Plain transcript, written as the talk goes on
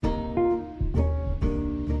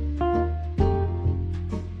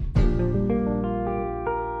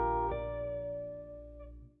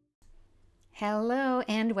Hello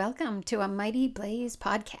and welcome to A Mighty Blaze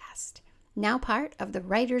podcast, now part of the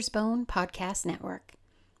Writer's Bone podcast network.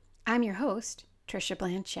 I'm your host, Trisha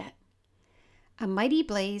Blanchet. A Mighty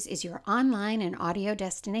Blaze is your online and audio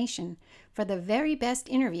destination for the very best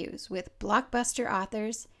interviews with blockbuster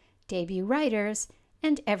authors, debut writers,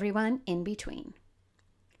 and everyone in between.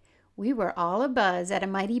 We were all abuzz at A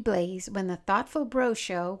Mighty Blaze when the Thoughtful Bro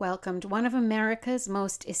Show welcomed one of America's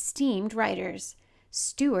most esteemed writers,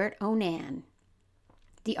 Stewart NAN.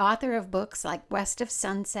 The author of books like West of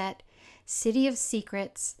Sunset, City of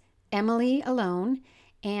Secrets, Emily Alone,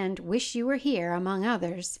 and Wish You Were Here, among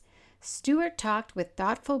others, Stewart talked with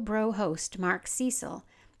Thoughtful Bro host Mark Cecil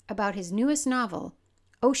about his newest novel,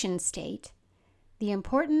 Ocean State, the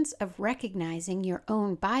importance of recognizing your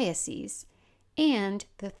own biases, and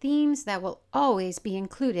the themes that will always be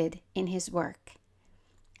included in his work.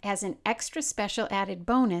 As an extra special added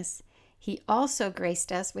bonus, he also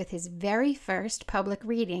graced us with his very first public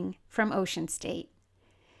reading from Ocean State.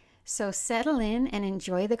 So settle in and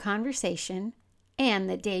enjoy the conversation and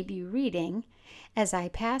the debut reading as I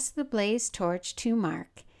pass the Blaze torch to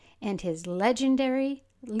Mark and his legendary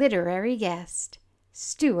literary guest,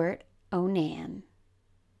 Stewart NAN.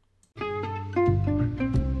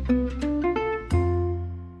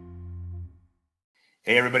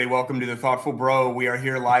 Hey everybody, welcome to the Thoughtful Bro. We are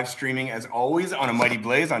here live streaming as always on A Mighty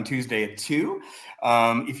Blaze on Tuesday at 2.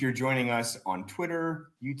 If you're joining us on Twitter,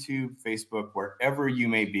 YouTube, Facebook, wherever you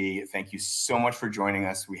may be, thank you so much for joining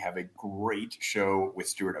us. We have a great show with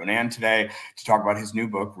Stewart NAN today to talk about his new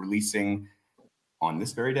book releasing on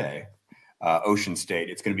this very day, Ocean State.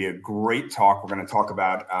 It's going to be a great talk. We're going to talk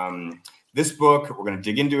about this book. We're going to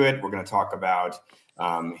dig into it. We're going to talk about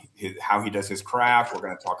how he does his craft. We're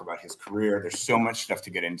going to talk about his career. There's so much stuff to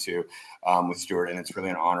get into with Stewart, and it's really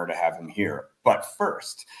an honor to have him here. But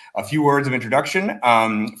first, a few words of introduction.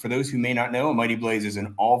 For those who may not know, A Mighty Blaze is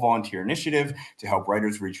an all-volunteer initiative to help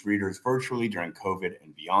writers reach readers virtually during COVID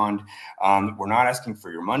and beyond. We're not asking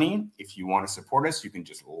for your money. If you want to support us, you can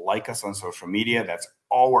just like us on social media. That's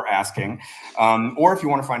all we're asking. Or if you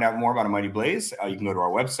want to find out more about A Mighty Blaze, you can go to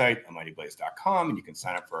our website, amightyblaze.com, and you can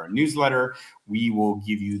sign up for our newsletter. We will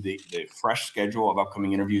give you the fresh schedule of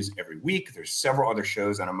upcoming interviews every week. There's several other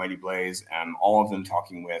shows on A Mighty Blaze, all of them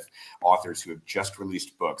talking with authors who have just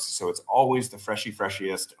released books. So it's always the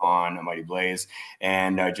freshiest on A Mighty Blaze,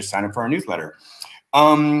 and just sign up for our newsletter.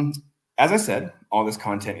 As I said, all this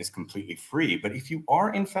content is completely free, but if you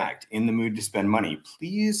are, in fact, in the mood to spend money,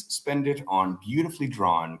 please spend it on beautifully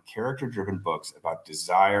drawn, character-driven books about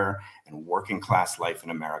desire and working-class life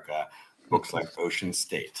in America, books like Ocean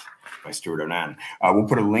State by Stewart NAN. We'll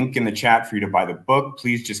put a link in the chat for you to buy the book.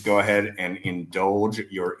 Please just go ahead and indulge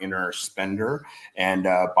your inner spender and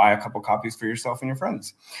buy a couple copies for yourself and your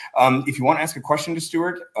friends. If you want to ask a question to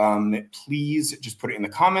Stewart, please just put it in the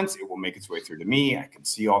comments. It will make its way through to me. I can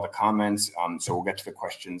see all the comments, so we'll get to the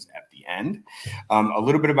questions at the end. A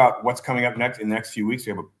little bit about what's coming up next in the next few weeks.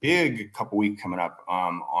 We have a big couple weeks coming up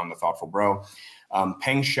on the Thoughtful Bro.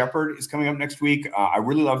 Peng Shepherd is coming up next week. I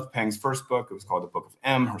really loved Peng's first book. It was called The Book of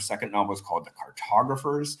M. Her second novel is called The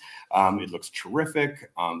Cartographers. It looks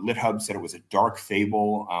terrific. LitHub said it was a dark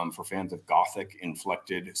fable for fans of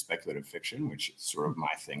Gothic-inflected speculative fiction, which is sort of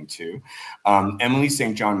my thing too. Emily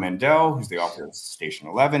St. John Mandel, who's the author of Station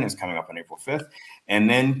 11, is coming up on April 5th. And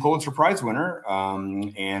then Pulitzer Prize winner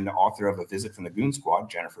and author of A Visit from the Goon Squad,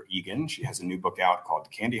 Jennifer Egan. She has a new book out called The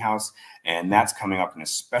Candy House, and that's coming up in a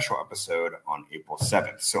special episode on April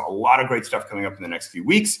 7th. So a lot of great stuff coming up in the next few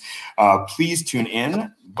weeks. Please tune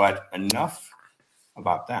in, but enough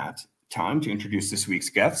about that. Time to introduce this week's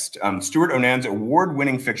guest. Stewart NAN's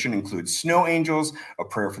award-winning fiction includes Snow Angels, A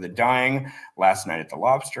Prayer for the Dying, Last Night at the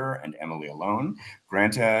Lobster, and Emily Alone.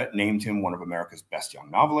 Granta named him one of America's best young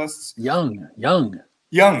novelists. Young.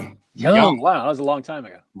 Wow, that was a long time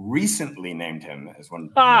ago. Recently named him as one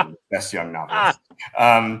of the best young novelists.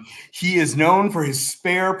 He is known for his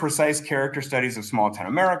spare, precise character studies of small-town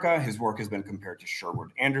America. His work has been compared to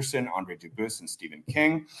Sherwood Anderson, Andre Dubus, and Stephen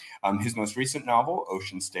King. His most recent novel,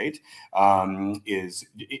 Ocean State,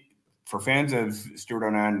 for fans of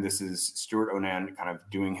Stewart NAN, this is Stewart NAN kind of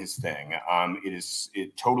doing his thing.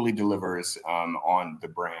 It totally delivers on the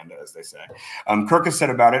brand, as they say. Kirk has said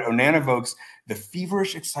about it, NAN evokes the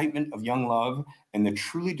feverish excitement of young love and the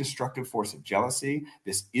truly destructive force of jealousy.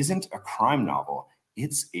 This isn't a crime novel.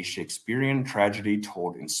 It's a Shakespearean tragedy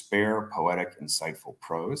told in spare, poetic, insightful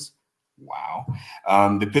prose. Wow.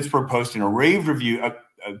 The Pittsburgh Post in a rave review,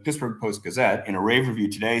 Pittsburgh Post-Gazette in a rave review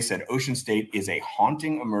today said Ocean State is a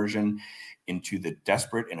haunting immersion into the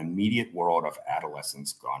desperate and immediate world of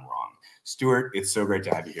adolescence gone wrong. Stewart, it's so great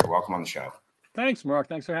to have you here. Welcome on the show. Thanks, Mark.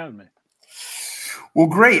 Thanks for having me. Well,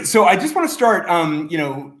 great. So I just want to start,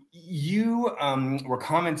 you were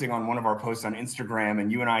commenting on one of our posts on Instagram,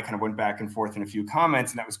 and you and I kind of went back and forth in a few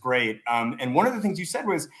comments, and that was great. And one of the things you said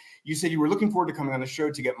was, you were looking forward to coming on the show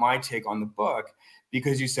to get my take on the book,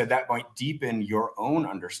 because you said that might deepen your own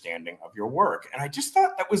understanding of your work. And I just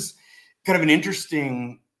thought that was kind of an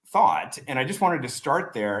interesting thought. And I just wanted to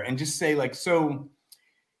start there and just say, like, so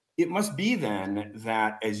it must be then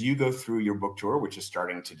that as you go through your book tour, which is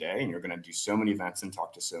starting today, and you're going to do so many events and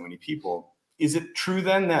talk to so many people, is it true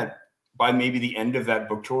then that by maybe the end of that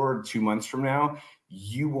book tour, 2 months from now,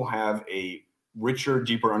 you will have a richer,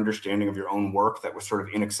 deeper understanding of your own work that was sort of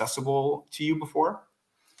inaccessible to you before?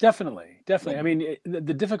 Definitely. I mean, the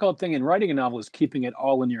difficult thing in writing a novel is keeping it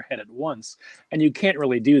all in your head at once, and you can't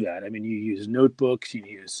really do that. I mean, you use notebooks, you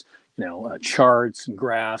use charts and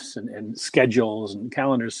graphs and schedules and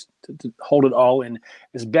calendars to hold it all in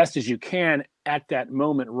as best as you can at that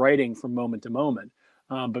moment, writing from moment to moment.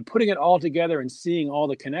 But putting it all together and seeing all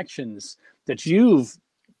the connections that you've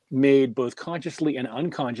made both consciously and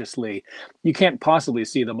unconsciously, you can't possibly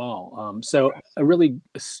see them all. So a really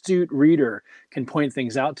astute reader can point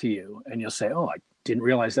things out to you, and you'll say, "Oh, I didn't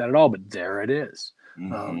realize that at all," but there it is.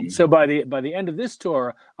 So by the end of this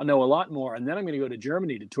tour, I'll know a lot more, and then I'm going to go to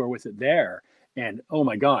Germany to tour with it there. And oh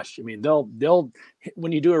my gosh, I mean, they'll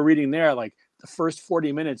when you do a reading there, like the first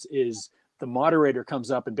 40 minutes is the moderator comes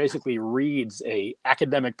up and basically reads a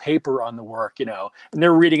academic paper on the work, and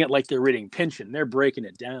they're reading it like they're reading Pynchon. They're breaking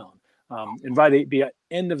it down. And by the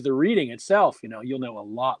end of the reading itself, you'll know a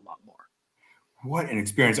lot more. What an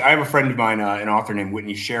experience. I have a friend of mine, an author named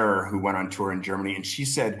Whitney Scherer, who went on tour in Germany, and she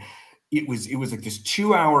said it was like this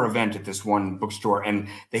 2-hour event at this one bookstore, and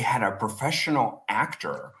they had a professional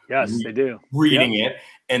actor. Yes, they do. Reading it,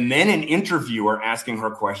 and then an interviewer asking her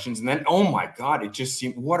questions, and then, oh my God, it just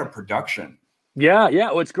seemed, what a production. Yeah.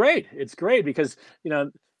 Well, it's great. It's great because,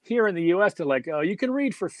 here in the US, they're like, oh, you can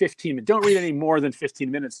read for 15 minutes. Don't read any more than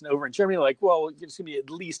 15 minutes. And over in Germany, like, well, it's going to be at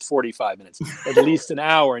least 45 minutes, at least an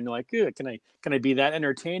hour. And you're like, good, can I be that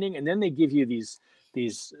entertaining? And then they give you these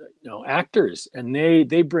actors, and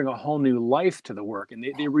they bring a whole new life to the work, and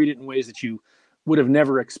they read it in ways that you would have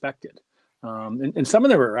never expected. And some of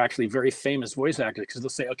them are actually very famous voice actors, because they'll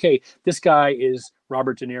say, okay, this guy is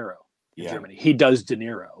Robert De Niro in Germany. He does De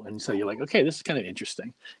Niro. And so you're like, okay, this is kind of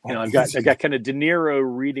interesting. I've got kind of De Niro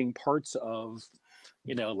reading parts of,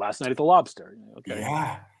 Last Night at the Lobster. Okay.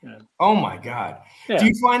 Yeah. Oh my God. Yeah. Do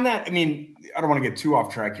you find that, I mean, I don't want to get too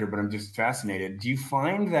off track here, but I'm just fascinated. Do you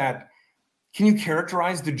find that, can you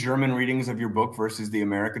characterize the German readings of your book versus the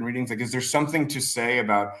American readings? Like, is there something to say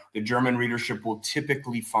about the German readership will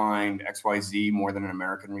typically find XYZ more than an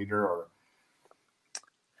American reader, or?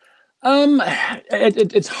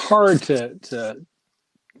 It's hard to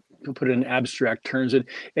put it in abstract terms. It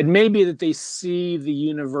may be that they see the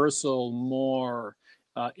universal more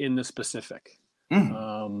in the specific.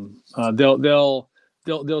 They'll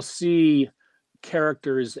see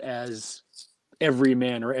characters as every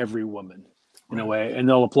man or every woman in a way, and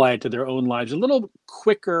they'll apply it to their own lives a little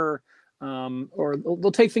quicker, or they'll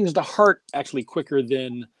take things to heart actually quicker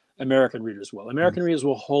than American readers will. American readers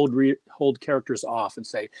will hold characters off and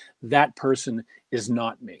say, that person is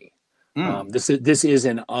not me. This is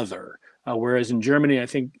an other. Whereas in Germany, I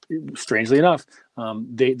think, strangely enough,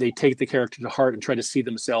 they take the character to heart and try to see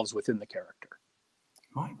themselves within the character.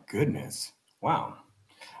 My goodness. Wow.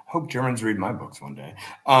 Hope Germans read my books one day.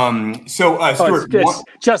 Stuart, it's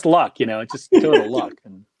just luck, it's just total luck.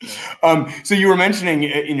 And, so you were mentioning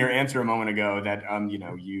in your answer a moment ago that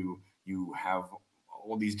you have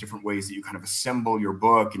all these different ways that you kind of assemble your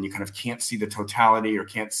book, and you kind of can't see the totality or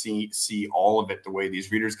can't see all of it the way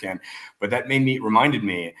these readers can. But that reminded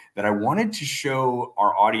me that I wanted to show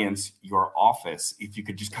our audience your office. If you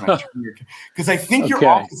could just kind of turn because I think your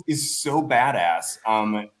office is so badass.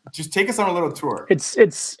 Just take us on a little tour.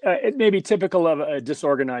 It may be typical of a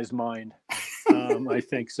disorganized mind. I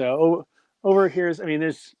think so. Over here,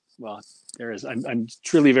 there is. I'm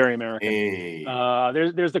truly very American. Hey.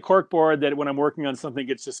 There's the cork board that when I'm working on something,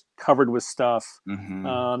 it's just covered with stuff.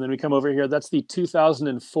 Then we come over here. That's the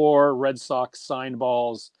 2004 Red Sox signed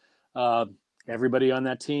balls. Everybody on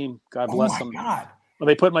that team, God bless them. God. Well,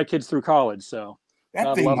 they put my kids through college, so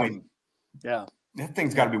that thing them. Yeah. That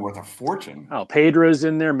thing's got to be worth a fortune. Oh, Pedro's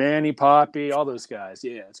in there, Manny, Poppy, all those guys.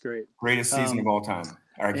 Yeah, it's great. Greatest season of all time.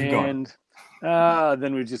 All right, keep going.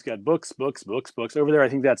 Then we've just got books. Over there, I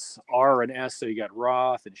think that's R and S. So you got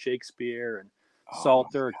Roth and Shakespeare and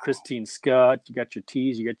Salter, Christine Scott. You got your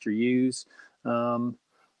T's, you got your U's.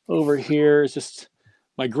 Over here is just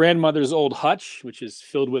my grandmother's old hutch, which is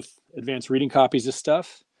filled with advanced reading copies of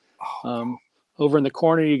stuff. Over in the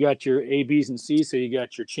corner, you got your A, B's, and C's. So you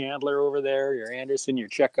got your Chandler over there, your Anderson, your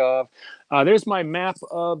Chekhov. There's my map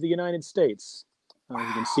of the United States. You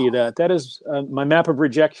can see that. That is my map of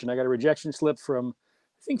rejection. I got a rejection slip from,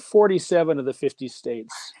 I think, 47 of the 50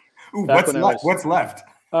 states. Ooh, what's left? What's left?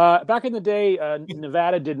 Back in the day,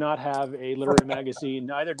 Nevada did not have a literary magazine.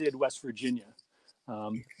 Neither did West Virginia. I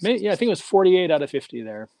think it was 48 out of 50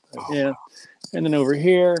 there. Yeah. And then over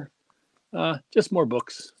here, just more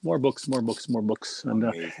books, and a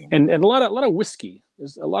lot of whiskey.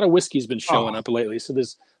 There's a lot of whiskey's been showing up lately. So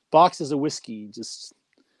there's boxes of whiskey just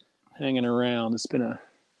hanging around. It's been a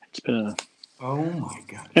oh my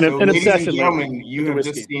God! An ladies obsession, and gentlemen, you have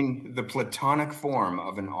just seen the platonic form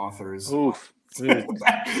of an author's. Oof.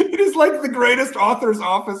 It is like the greatest author's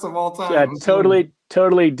office of all time. Yeah,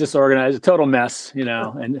 totally disorganized, a total mess,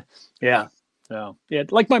 and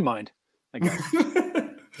like my mind, I guess.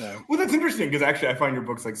 Well, that's interesting because actually I find your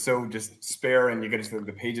books like so just spare, and you get to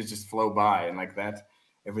the pages just flow by, and like that,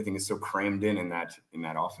 everything is so crammed in that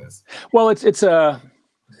office. Well, it's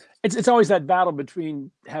always that battle between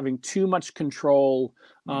having too much control,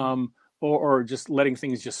 or just letting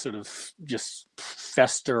things just sort of just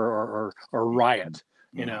fester or riot,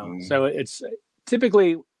 So it's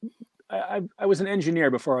typically, I was an engineer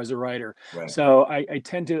before I was a writer, right. So I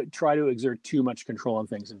tend to try to exert too much control on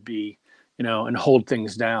things and be, and hold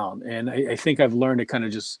things down. And I think I've learned to kind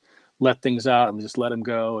of just let things out and just let them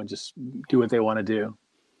go and just do what they want to do.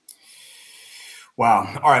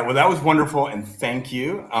 Wow. All right. Well, that was wonderful. And thank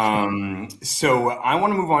you. So I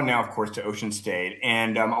want to move on now, of course, to Ocean State.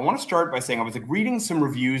 And I want to start by saying I was reading some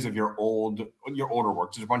reviews of your older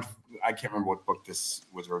work. There's a bunch of, I can't remember what book this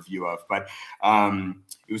was a review of, but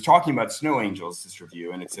it was talking about Snow Angels, this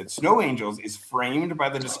review. And it said, Snow Angels is framed by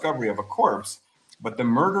the discovery of a corpse, but the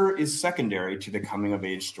murder is secondary to the coming of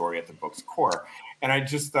age story at the book's core. And I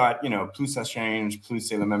just thought, plus ça change, plus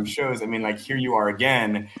c'est la même chose. I mean, like here you are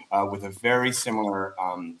again with a very similar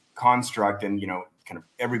construct. And, kind of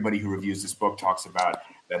everybody who reviews this book talks about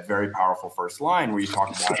that very powerful first line where you talk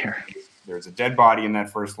about there's a dead body in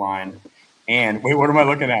that first line. And wait, what am I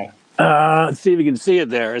looking at? Let's see if you can see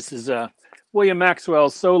it there. This is William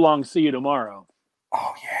Maxwell's So Long, See You Tomorrow.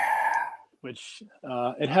 Oh, yeah. Which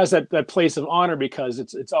it has that place of honor because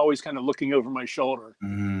it's always kind of looking over my shoulder,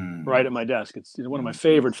 right at my desk. It's one of my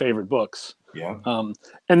favorite books. Yeah.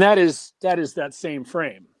 And that is that same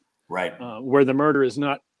frame, right? Where the murder is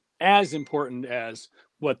not as important as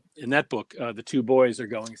what in that book the two boys are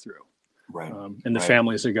going through, right? And the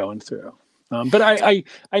families are going through. But I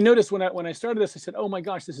noticed when I started this, I said, oh my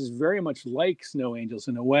gosh, this is very much like Snow Angels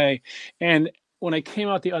in a way, and when I came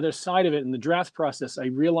out the other side of it in the draft process, I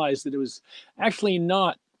realized that it was actually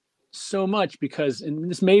not so much because, and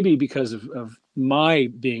this may be because of my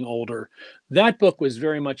being older, that book was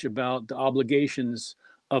very much about the obligations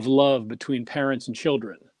of love between parents and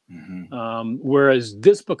children. Whereas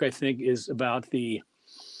this book, I think, is about the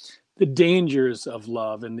dangers of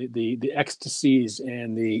love and the ecstasies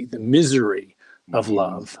and the misery of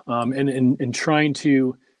love, and trying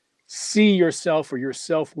to see yourself or your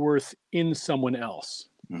self-worth in someone else.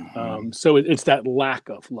 So it's that lack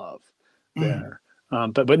of love there,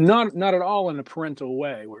 but not at all in a parental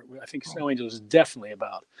way. Where I think Snow Angels is definitely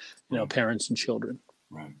about parents and children.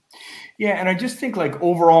 Right. Yeah, and I just think like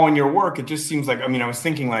overall in your work, it just seems like I was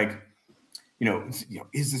thinking like,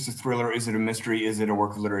 is this a thriller? Is it a mystery? Is it a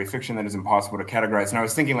work of literary fiction that is impossible to categorize? And I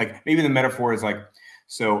was thinking like maybe the metaphor is like,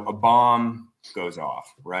 so a bomb goes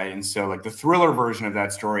off, right? And so like the thriller version of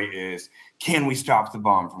that story is, can we stop the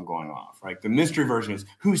bomb from going off, right? The mystery version is,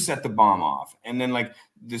 who set the bomb off? And then like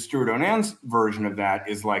the Stuart Onan's version of that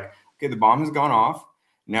is like, okay, the bomb has gone off.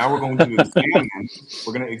 Now we're going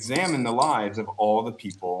to examine the lives of all the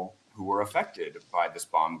people who were affected by this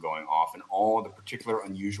bomb going off and all the particular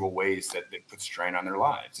unusual ways that they put strain on their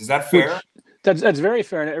lives. Is that fair? That's very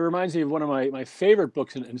fair. And it reminds me of one of my favorite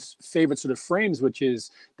books and favorite sort of frames, which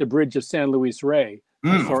is The Bridge of San Luis Rey,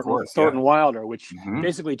 Thornton Wilder, which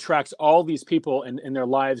basically tracks all these people and their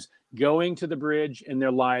lives going to the bridge and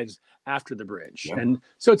their lives after the bridge. Yep. And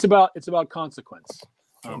so it's about consequence.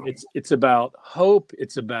 It's about hope.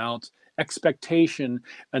 It's about expectation.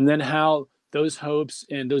 And then how those hopes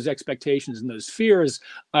and those expectations and those fears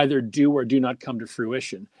either do or do not come to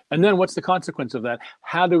fruition. And then what's the consequence of that?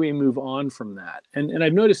 How do we move on from that? And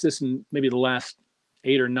I've noticed this in maybe the last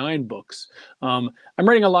 8 or 9 books. I'm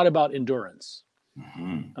writing a lot about endurance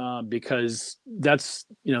because that's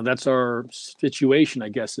our situation, I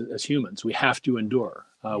guess, as humans. We have to endure.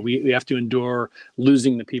 We have to endure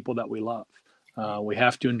losing the people that we love. We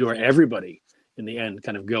have to endure everybody in the end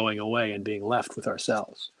kind of going away and being left with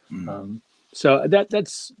ourselves. So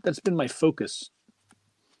that's been my focus.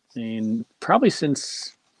 I mean, probably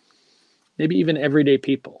since maybe even Everyday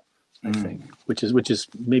People, I think, which is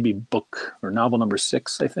maybe book or novel number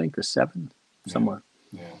 6, I think, or 7, somewhere.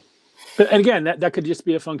 Yeah. But again, that could just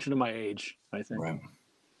be a function of my age, I think. Right.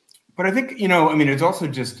 But I think, I mean, it's also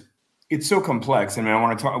just, it's so complex. I mean,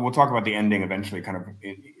 we'll talk about the ending eventually, kind of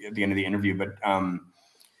at the end of the interview, but,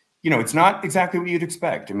 it's not exactly what you'd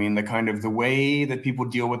expect. I mean, the way that people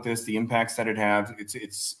deal with this, the impacts that it has,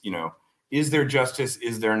 it's, is there justice?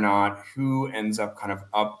 Is there not? Who ends up kind of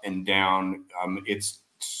up and down? It's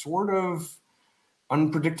sort of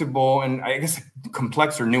unpredictable, and I guess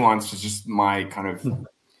complex or nuanced is just my kind of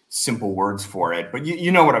simple words for it. But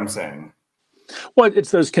you know what I'm saying. Well,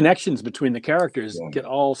 it's those connections between the characters get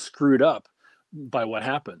all screwed up by what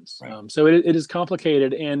happens. Right. So it is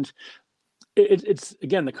complicated, and it's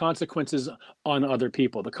again the consequences on other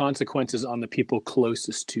people, the consequences on the people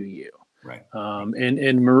closest to you. Right.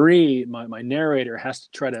 And Marie, my narrator, has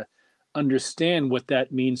to try to understand what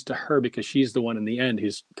that means to her, because she's the one in the end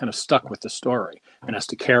who's kind of stuck with the story and has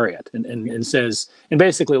to carry it, and says, and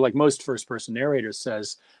basically, like most first person narrators,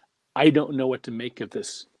 says, I don't know what to make of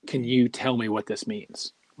this. Can you tell me what this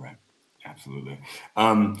means? Right. Absolutely.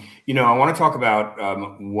 I want to talk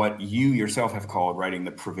about what you yourself have called writing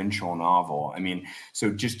the provincial novel. I mean,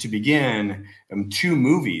 so just to begin, 2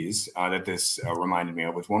 movies that this reminded me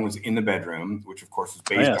of one was In the Bedroom, which of course was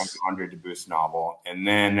based on Andre Dubus's novel, and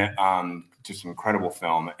then just an incredible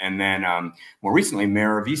film, and then more recently,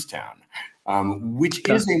 Mayor of Easttown, which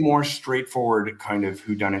is a more straightforward kind of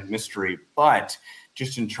whodunit mystery, but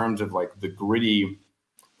just in terms of like the gritty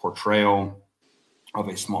portrayal of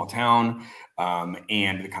a small town,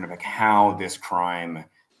 and the kind of like how this crime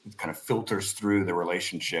kind of filters through the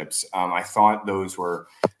relationships. I thought those were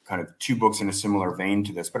kind of 2 books in a similar vein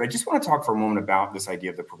to this, but I just want to talk for a moment about this idea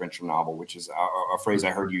of the provincial novel, which is a phrase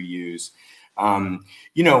I heard you use.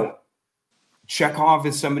 Chekhov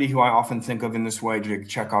is somebody who I often think of in this way.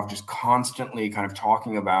 Chekhov just constantly kind of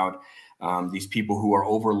talking about these people who are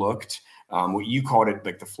overlooked. What you called it,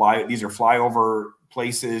 like these are flyover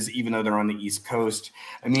places, even though they're on the East Coast.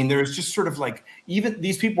 I mean, there's just sort of like, even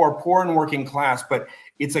these people are poor and working class, but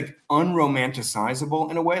it's like unromanticizable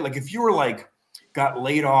in a way. Like if you were like, got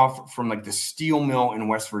laid off from like the steel mill in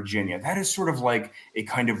West Virginia, that is sort of like a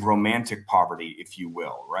kind of romantic poverty, if you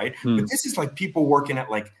will, right? But this is like people working at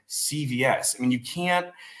like CVS. I mean, you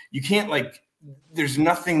can't like, there's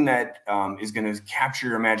nothing that is going to capture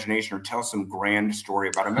your imagination or tell some grand story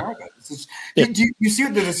about America. Do you see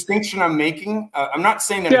the distinction I'm making? I'm not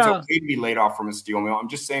saying that it's okay to be laid off from a steel mill. I'm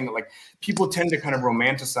just saying that like people tend to kind of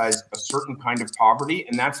romanticize a certain kind of poverty,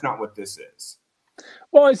 and that's not what this is.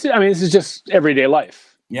 Well, this is just everyday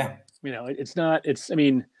life. Yeah. It's not. I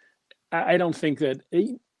mean, I don't think that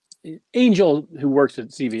Angel, who works at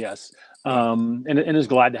CVS, and is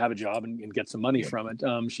glad to have a job and get some money from it.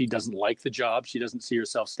 She doesn't like the job. She doesn't see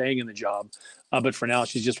herself staying in the job. But for now,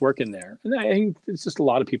 she's just working there. And I think it's just a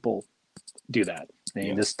lot of people do that. I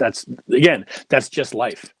mean, that's just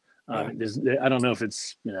life. I don't know if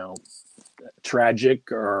it's,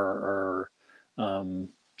 tragic or I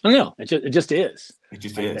don't know. It just is. It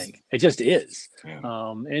just is. Think. It just is.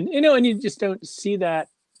 Yeah. And you just don't see that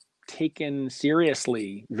taken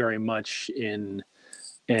seriously very much in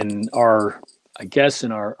our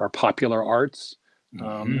popular arts.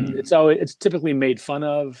 It's typically made fun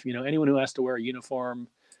of. Anyone who has to wear a uniform,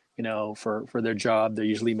 for their job, they're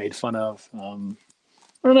usually made fun of. I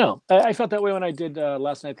don't know. I felt that way when I did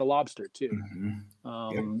Last Night at the Lobster too.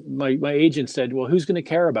 My agent said, "Well, who's going to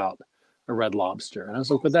care about a Red Lobster?" And I was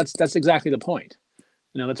like, "But that's exactly the point.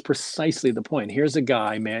 That's precisely the point. Here's a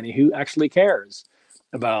guy, man, who actually cares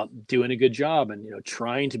about doing a good job and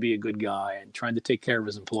trying to be a good guy and trying to take care of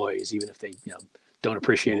his employees, even if they don't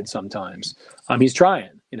appreciate it sometimes. He's trying,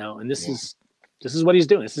 and this is what he's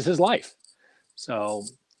doing. This is his life. So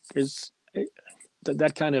there's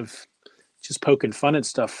that kind of just poking fun at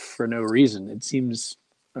stuff for no reason. It seems,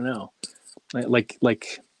 I don't know, like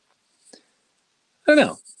I don't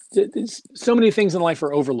know. So many things in life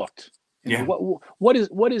are overlooked. What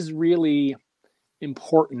is really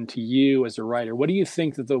important to you as a writer? What do you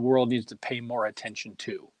think that the world needs to pay more attention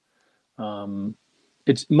to?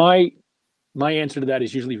 It's my answer to that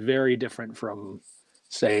is usually very different from,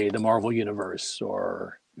 say, the Marvel universe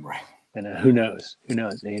or right. Who knows?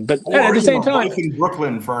 But at the same time, life in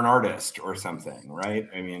Brooklyn for an artist or something, right?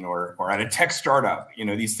 I mean, or at a tech startup,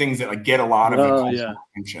 these things that like get a lot of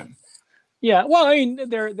attention. Yeah, well, I mean,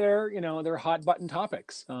 they're hot button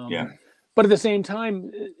topics. But at the same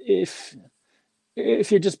time, if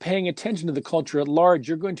you're just paying attention to the culture at large,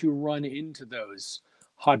 you're going to run into those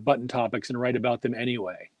hot button topics and write about them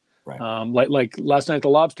anyway. Right. Like Last Night at the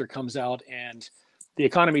Lobster comes out and the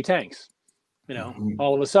economy tanks,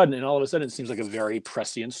 all of a sudden it seems like a very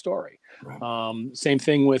prescient story. Right. Same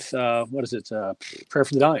thing with Prayer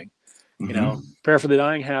for the Dying. Prayer for the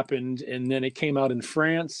Dying happened, and then it came out in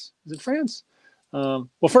France. Is it France? Well,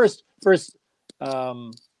 first,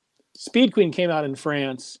 Speed Queen came out in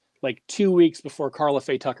France like 2 weeks before Carla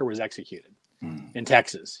Faye Tucker was executed in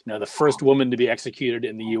Texas. The first woman to be executed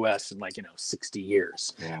in the U.S. in 60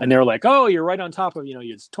 years. Yeah. And they were like, "Oh, you're right on top of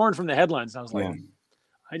it's torn from the headlines." And I was like,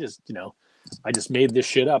 I just made this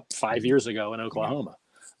shit up 5 years ago in Oklahoma.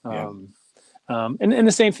 And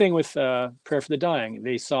the same thing with Prayer for the Dying.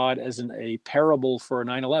 They saw it as a parable for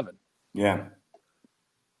 9/11. Yeah.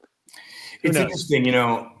 It's interesting,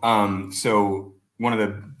 so one of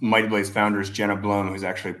the Mighty Blaze founders, Jenna Blum, who's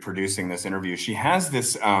actually producing this interview, she has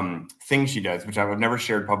this thing she does, which I've never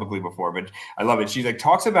shared publicly before, but I love it. She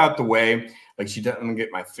talks about the way, I'm gonna get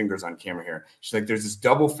my fingers on camera here. She's like, there's this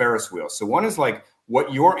double Ferris wheel. So one is like,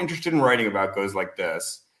 what you're interested in writing about goes like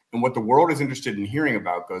this, and what the world is interested in hearing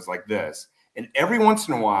about goes like this. And every once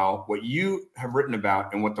in a while, what you have written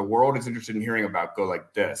about and what the world is interested in hearing about go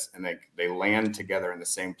like this, and they land together in the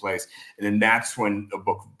same place. And then that's when a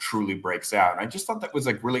book truly breaks out. And I just thought that was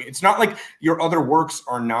really, it's not like your other works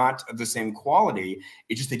are not of the same quality.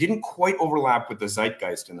 It's just they didn't quite overlap with the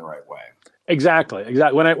zeitgeist in the right way. Exactly.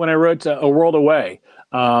 When I wrote A World Away,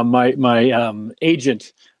 my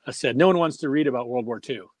agent said, no one wants to read about World War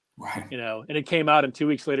II. Right. And it came out, and 2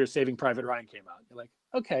 weeks later, Saving Private Ryan came out. You're like,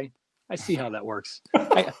 okay, I see how that works.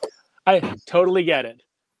 I totally get it.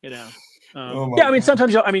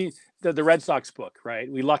 Sometimes the Red Sox book,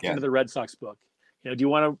 right? We lucked into the Red Sox book. Do you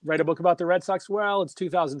want to write a book about the Red Sox? Well, it's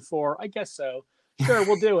 2004. I guess so. Sure,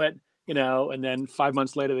 we'll do it. And then 5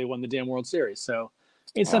 months later they won the damn World Series. So,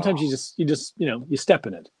 sometimes you just you step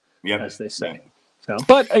in it, as they say. So,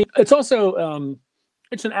 but it's also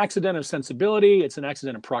it's an accident of sensibility. It's an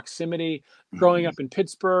accident of proximity. Growing up in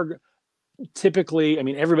Pittsburgh, typically,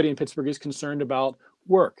 everybody in Pittsburgh is concerned about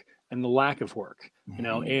work and the lack of work,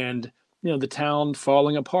 and the town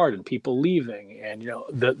falling apart and people leaving, and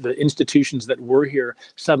the institutions that were here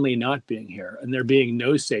suddenly not being here, and there being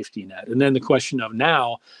no safety net. And then the question of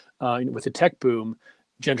now, with the tech boom,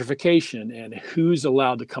 gentrification, and who's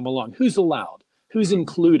allowed to come along, who's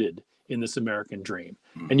included in this American dream,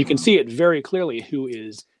 and you can see it very clearly who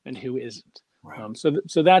is and who isn't. Right.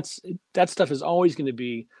 So that stuff is always going to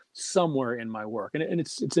be somewhere in my work, and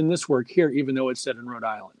it's in this work here, even though it's set in Rhode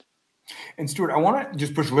Island. And Stuart, I want to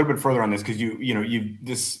just push a little bit further on this, because you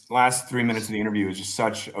this last 3 minutes of the interview is just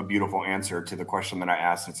such a beautiful answer to the question that I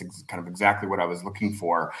asked. It's kind of exactly what I was looking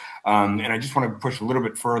for, and I just want to push a little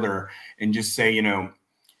bit further and just say,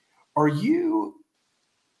 are you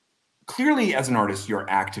clearly, as an artist, you're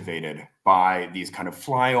activated by these kind of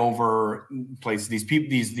flyover places, these people,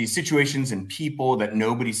 these situations and people that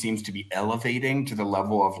nobody seems to be elevating to the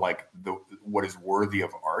level of what is worthy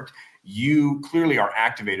of art. You clearly are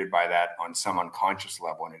activated by that on some unconscious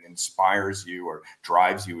level, and it inspires you or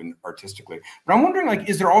drives you artistically. But I'm wondering,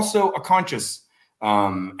 is there also a conscious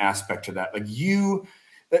aspect to that?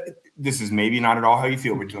 This is maybe not at all how you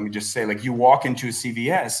feel, but let me just say, you walk into a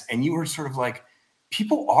CVS and you are sort of like,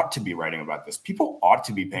 people ought to be writing about this. People ought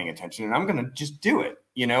to be paying attention, and I'm going to just do it,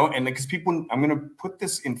 and because I'm going to put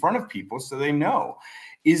this in front of people so they know.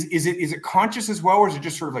 Is it conscious as well, or is it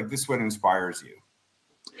just sort of this what inspires you?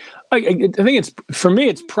 I think for me,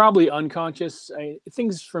 it's probably unconscious.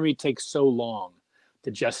 Things for me take so long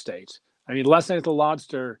to gestate. Last Night at the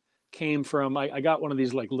Lobster came from, I got one of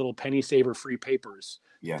these little penny saver free papers.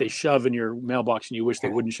 Yeah. They shove in your mailbox and you wish they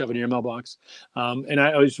wouldn't shove in your mailbox. And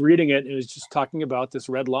I was reading it, and it was just talking about this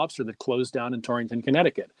Red Lobster that closed down in Torrington,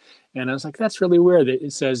 Connecticut. And I was like, that's really weird.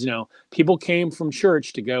 It says, people came from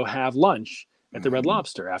church to go have lunch at the Red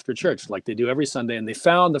Lobster after church, like they do every Sunday. And they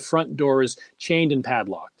found the front doors chained and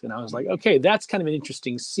padlocked. And I was like, okay, that's kind of an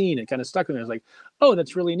interesting scene. It kind of stuck with me. I was like, oh,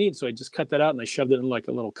 that's really neat. So I just cut that out and I shoved it in a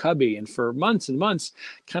little cubby. And for months and months,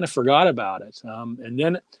 kind of forgot about it. And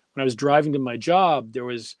then when I was driving to my job, there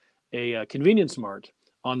was a convenience mart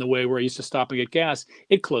on the way where I used to stop and get gas.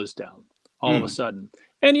 It closed down all of a sudden.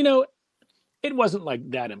 And, it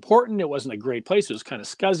wasn't that important. It wasn't a great place. It was kind of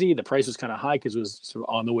scuzzy. The price was kind of high because it was sort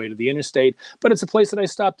of on the way to the interstate. But it's a place that I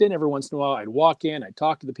stopped in every once in a while. I'd walk in, I'd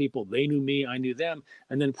talk to the people. They knew me, I knew them.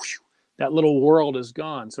 And then whoosh, that little world is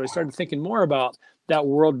gone. So I started thinking more about that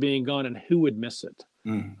world being gone and who would miss it.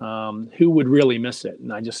 Who would really miss it?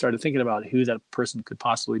 And I just started thinking about who that person could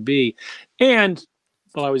possibly be. And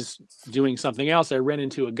while I was doing something else, I ran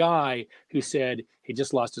into a guy who said he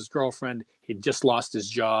just lost his girlfriend, he'd just lost his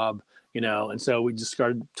job, and so we just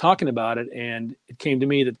started talking about it, and it came to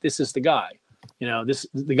me that this is the guy.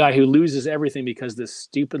 The guy who loses everything because this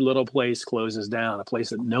stupid little place closes down, a place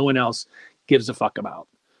that no one else gives a fuck about.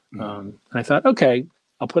 And I thought, okay,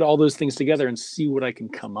 I'll put all those things together and see what I can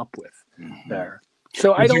come up with there.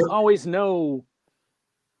 So I don't always know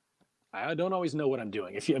what I'm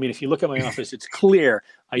doing. If you look at my office, it's clear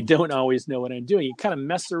I don't always know what I'm doing. You kind of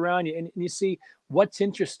mess around and you see what's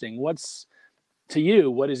interesting, what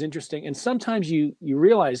is interesting. And sometimes you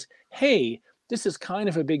realize, hey, this is kind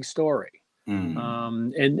of a big story.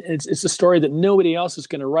 And it's a story that nobody else is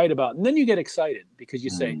going to write about. And then you get excited because you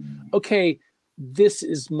say, okay, this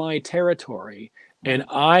is my territory and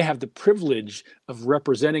I have the privilege of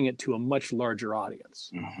representing it to a much larger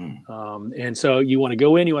audience. And so you want to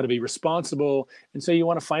go in, you want to be responsible. And so you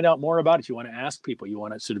want to find out more about it. You want to ask people, you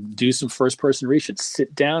want to sort of do some first person research,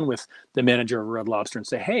 sit down with the manager of Red Lobster and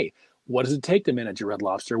say, hey, what does it take to manage a Red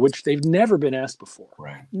Lobster? Which they've never been asked before.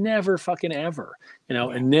 Right. Never fucking ever,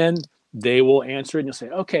 and then they will answer it and you'll say,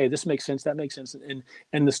 okay, this makes sense. That makes sense.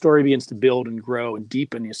 And the story begins to build and grow and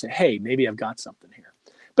deepen. You say, hey, maybe I've got something here.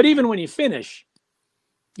 But even when you finish,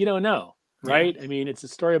 you don't know, right? I mean, it's a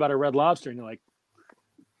story about a Red Lobster and you're like,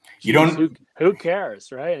 who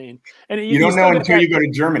cares, right? You don't know until you go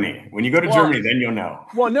to Germany. When you go to Germany, then you'll know.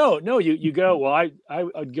 Well, no, you go, well, I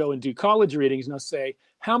would go and do college readings and I'll say,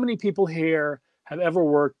 how many people here have ever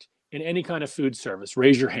worked in any kind of food service?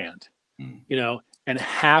 Raise your hand, and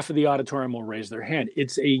half of the auditorium will raise their hand.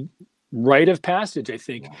 It's a rite of passage, I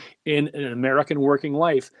think, in an American working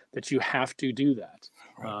life that you have to do that,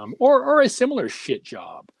 or a similar shit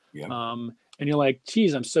job. And you're like,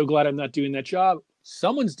 geez, I'm so glad I'm not doing that job.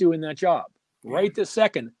 Someone's doing that job right this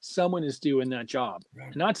second. Someone is doing that job,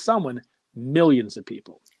 not someone, millions of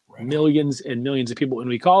people, millions and millions of people. And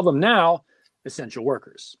we call them now essential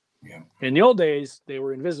workers. In the old days, they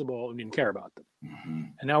were invisible and didn't care about them.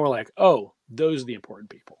 And now we're like, oh, those are the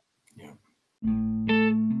important people.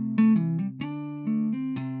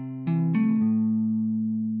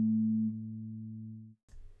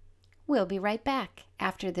 We'll be right back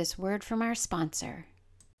after this word from our sponsor.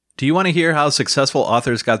 Do you want to hear how successful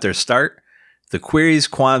authors got their start? The Queries,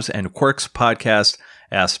 Qualms, and Quirks podcast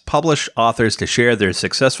asks published authors to share their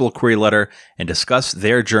successful query letter and discuss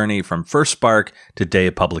their journey from first spark to day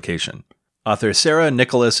of publication. Author Sarah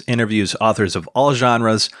Nicholas interviews authors of all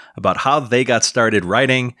genres about how they got started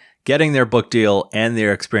writing, getting their book deal, and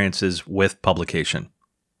their experiences with publication.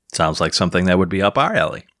 Sounds like something that would be up our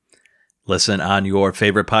alley. Listen on your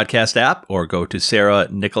favorite podcast app or go to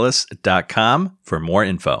sarahnicholas.com for more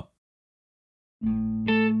info.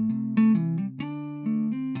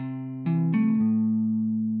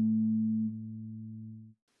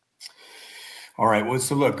 All right. Well,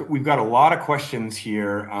 so look, we've got a lot of questions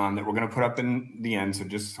here that we're going to put up in the end. So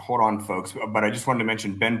just hold on, folks. But I just wanted to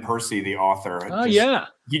mention Ben Percy, the author.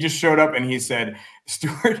 He just showed up and he said,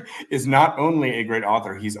 Stewart is not only a great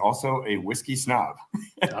author, he's also a whiskey snob.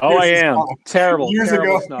 Oh, I am. Terrible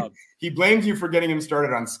ago, snob. He blamed you for getting him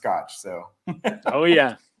started on scotch. So. Oh,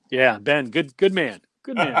 yeah. Yeah, Ben, good man.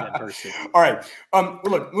 Good man, Ben Percy. All right. Well,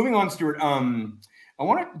 look, moving on, Stewart. I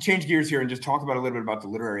want to change gears here and just talk about a little bit about the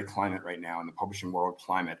literary climate right now and the publishing world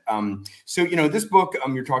climate. So, this book,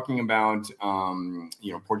 you're talking about,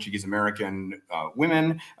 Portuguese American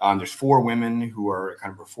women. There's 4 women who are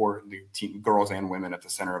kind of 4 girls and women at the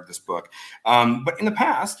center of this book. But in the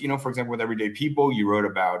past, for example, with Everyday People, you wrote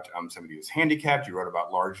about somebody who's handicapped. You wrote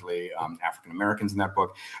about largely African Americans in that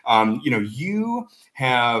book. You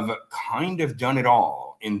have kind of done it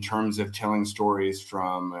all in terms of telling stories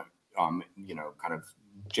from kind of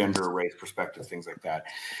gender, race perspective, things like that.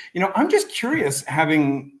 I'm just curious,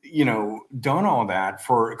 having, done all that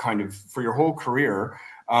for your whole career,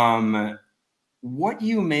 what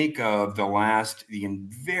you make of the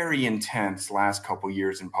very intense last couple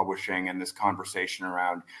years in publishing and this conversation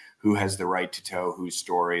around who has the right to tell whose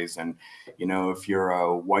stories. And, if you're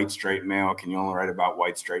a white straight male, can you only write about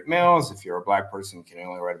white straight males? If you're a black person, can you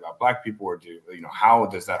only write about black people? Or how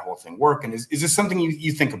does that whole thing work? And is this something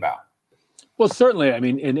you think about? Well, certainly. I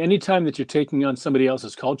mean, in any time that you're taking on somebody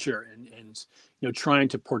else's culture and trying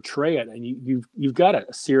to portray it, and you've got a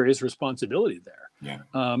serious responsibility there. Yeah.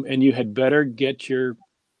 And you had better get your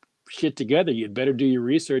shit together. You'd better do your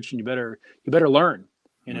research, and you better learn.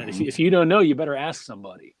 If you don't know, you better ask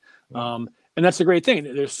somebody. And that's a great thing.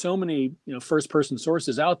 There's so many first person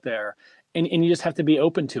sources out there, and you just have to be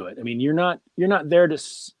open to it. I mean, you're not there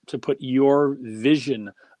to put your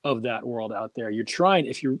vision of that world out there. You're trying,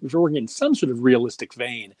 if you're working in some sort of realistic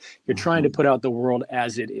vein, you're trying to put out the world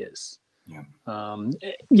as it is. Yeah.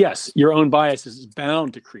 Yes, your own bias is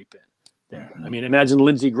bound to creep in there. I mean, imagine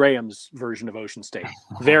Lindsey Graham's version of Ocean State.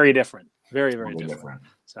 Very different. Very, very different.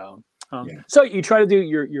 So, so you try to do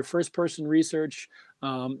your first person research.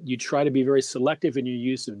 You try to be very selective in your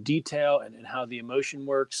use of detail and how the emotion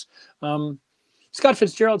works. Scott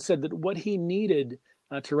Fitzgerald said that what he needed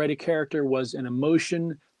to write a character was an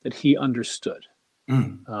emotion that he understood.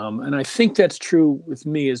 And I think that's true with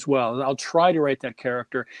me as well. I'll try to write that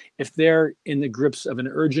character if they're in the grips of an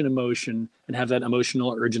urgent emotion and have that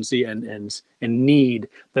emotional urgency and need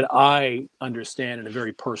that I understand in a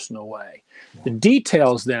very personal way. The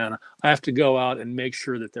details, then, I have to go out and make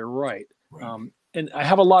sure that they're right. And I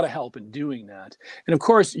have a lot of help in doing that. And of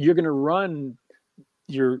course, you're going to run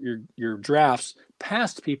your drafts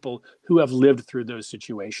past people who have lived through those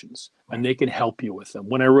situations, and they can help you with them.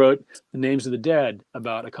 When I wrote The Names of the Dead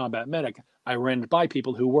about a combat medic, I ran it by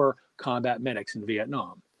people who were combat medics in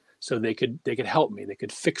Vietnam, so they could help me. They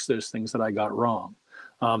could fix those things that I got wrong.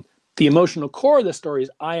 The emotional core of the story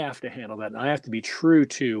is I have to handle that, and I have to be true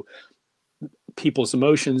to people's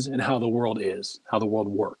emotions and how the world is, how the world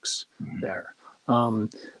works there.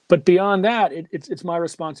 But beyond that, it's my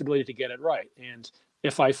responsibility to get it right. And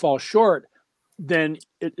if I fall short, then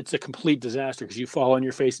it's a complete disaster, because you fall on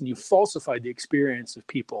your face and you falsified the experience of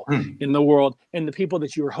people in the world, and the people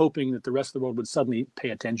that you were hoping that the rest of the world would suddenly pay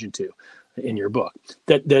attention to in your book.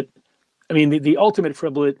 I mean, the ultimate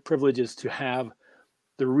privilege is to have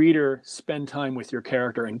the reader spend time with your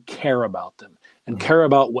character and care about them and care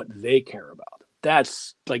about what they care about.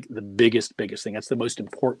 That's like the biggest thing. That's the most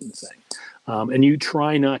important thing. And you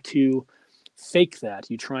try not to fake that.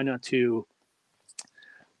 You try not to,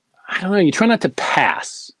 you try not to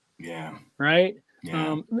pass. Yeah. Right?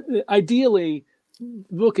 Yeah. Ideally, the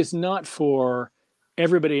book is not for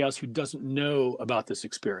everybody else who doesn't know about this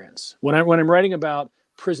experience. When I'm writing about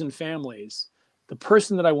prison families, the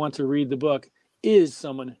person that I want to read the book is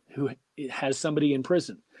someone who has somebody in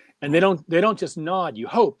prison. And they don't just nod. You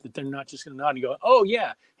hope that they're not just going to nod and go, "Oh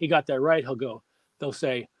yeah, he got that right." They'll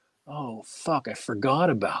say, "Oh fuck, I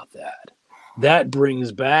forgot about that." That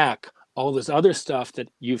brings back all this other stuff that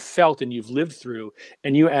you've felt and you've lived through,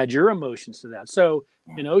 and you add your emotions to that. So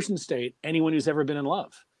in Ocean State, anyone who's ever been in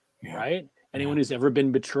love, right? Anyone who's ever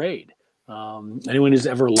been betrayed, anyone who's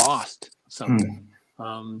ever lost something.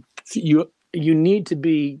 So you need to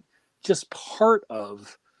be just part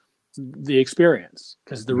of the experience,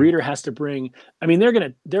 because the reader has to bring. I mean, they're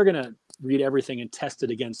gonna read everything and test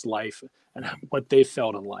it against life and what they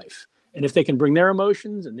felt in life. And if they can bring their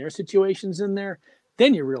emotions and their situations in there,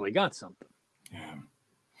 then you really got something.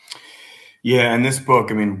 Yeah, and this book,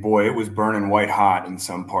 I mean, boy, it was burning white hot in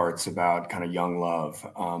some parts about kind of young love.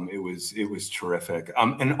 It was terrific.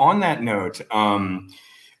 And on that note,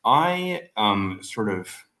 I sort of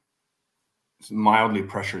mildly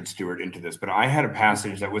pressured Stewart into this, but I had a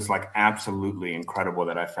passage that was like absolutely incredible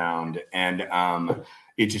that I found, and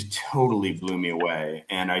it just totally blew me away,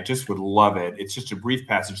 and I just would love it. It's just a brief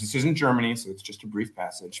passage. This isn't Germany, so it's just a brief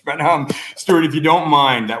passage. But Stewart, if you don't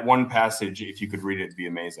mind, that one passage, if you could read it, it'd be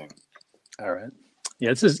amazing. All right. Yeah,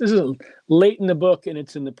 this is late in the book, and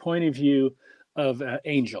it's in the point of view of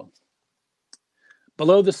Angel.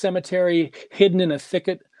 Below the cemetery, hidden in a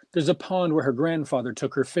thicket, there's a pond where her grandfather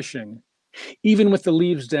took her fishing. Even with the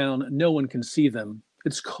leaves down, no one can see them.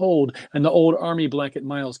 It's cold, and the old army blanket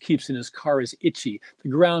Miles keeps in his car is itchy, the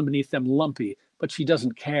ground beneath them lumpy, but she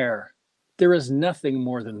doesn't care. There is nothing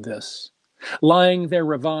more than this. Lying there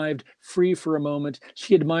revived, free for a moment,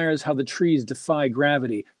 she admires how the trees defy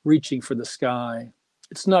gravity, reaching for the sky.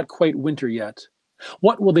 It's not quite winter yet.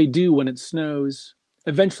 What will they do when it snows?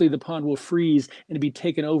 Eventually the pond will freeze and be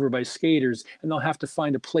taken over by skaters, and they'll have to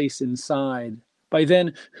find a place inside. By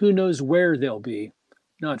then, who knows where they'll be?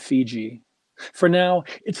 Not Fiji. For now,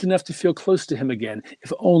 it's enough to feel close to him again,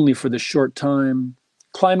 if only for the short time.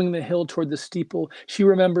 Climbing the hill toward the steeple, she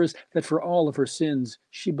remembers that for all of her sins,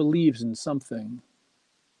 she believes in something.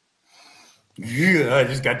 Yeah, I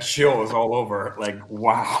just got chills all over. Like,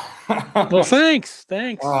 wow. Well, thanks.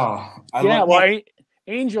 Oh,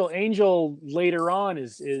 Angel later on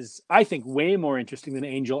is I think way more interesting than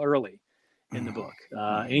Angel early in the book.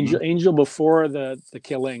 Angel before the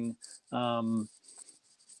killing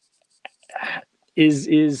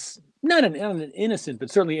is not an innocent,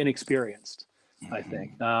 but certainly inexperienced, I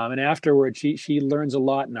think. And afterward, she learns a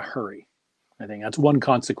lot in a hurry. I think that's one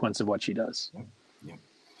consequence of what she does.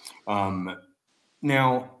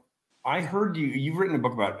 Now, I heard you've written a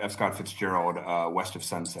book about F. Scott Fitzgerald, West of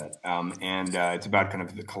Sunset, and it's about kind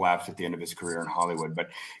of the collapse at the end of his career in Hollywood. But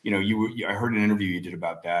I heard an interview you did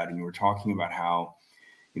about that, and you were talking about how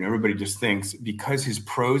everybody just thinks because his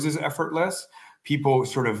prose is effortless, people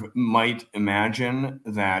sort of might imagine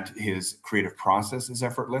that his creative process is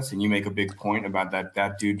effortless. And you make a big point about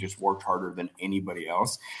that dude just worked harder than anybody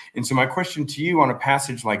else. And so my question to you on a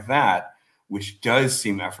passage like that, which does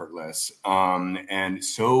seem effortless and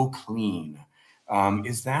so clean,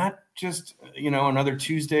 is that just, another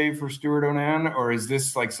Tuesday for Stewart O'Nan, or is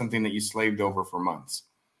this like something that you slaved over for months?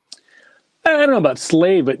 I don't know about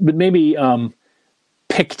slave, but maybe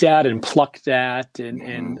picked at and plucked at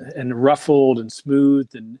and ruffled and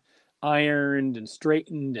smoothed and ironed and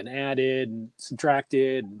straightened and added and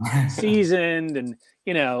subtracted and seasoned and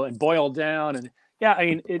and boiled down. And yeah, I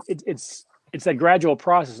mean it's that gradual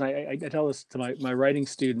process. And I tell this to my writing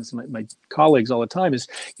students, my colleagues all the time is,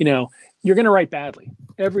 you're going to write badly.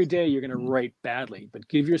 Every day you're going to write badly, but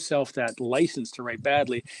give yourself that license to write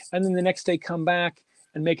badly. And then the next day come back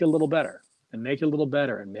and make it a little better and make it a little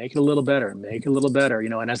better and make it a little better and make it a little better,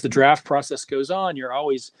 and as the draft process goes on, you're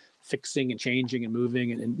always fixing and changing and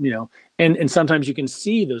moving and sometimes you can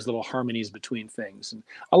see those little harmonies between things. And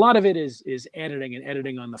a lot of it is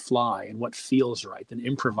editing on the fly and what feels right and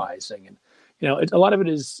improvising. And a lot of it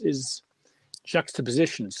is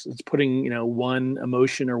juxtapositions. It's putting one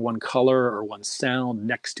emotion or one color or one sound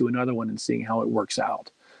next to another one and seeing how it works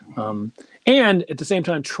out. And at the same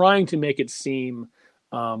time trying to make it seem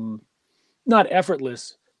not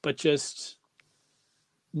effortless, but just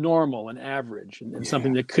normal and average and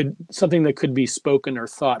something that could be spoken or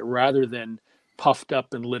thought rather than puffed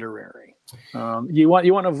up and literary. You want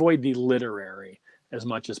to avoid the literary as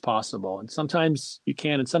much as possible. And sometimes you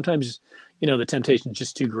can, and sometimes, the temptation is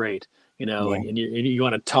just too great, and you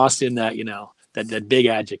want to toss in that, that big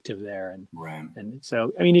adjective there. And, right. And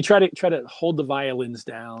so, I mean, you try to hold the violins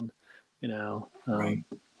down, right.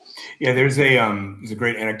 Yeah. There's a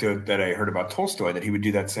great anecdote that I heard about Tolstoy, that he would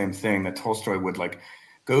do that same thing, that Tolstoy would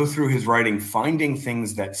go through his writing, finding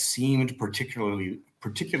things that seemed particularly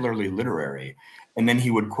literary. And then he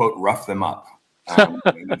would, quote, rough them up.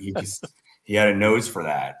 He had a nose for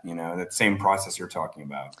that, that same process you're talking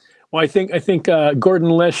about. Well, I think Gordon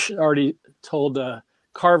Lish already told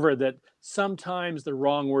Carver that sometimes the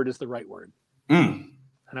wrong word is the right word.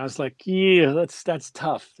 And I was like, yeah, that's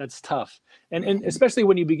tough. That's tough. And especially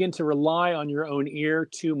when you begin to rely on your own ear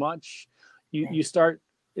too much,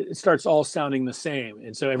 it starts all sounding the same.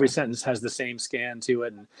 And so every sentence has the same scan to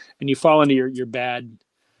it. And you fall into your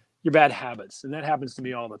bad habits. And that happens to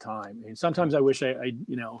me all the time. And sometimes I wish I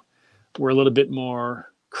were a little bit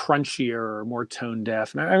more crunchier or more tone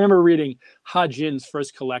deaf. And I remember reading Ha Jin's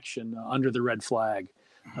first collection, Under the Red Flag,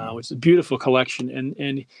 which is a beautiful collection.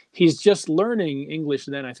 And he's just learning English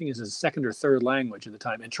then, I think it's his second or third language at the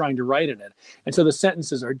time, and trying to write in it. And so the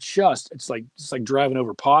sentences are it's like driving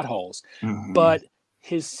over potholes. But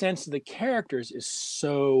his sense of the characters is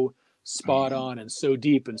so spot on and so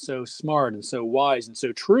deep and so smart and so wise and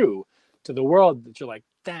so true to the world that you're like,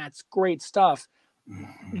 that's great stuff.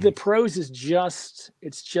 The prose is just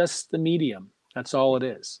the medium. That's all it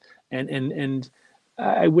is. And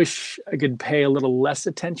I wish I could pay a little less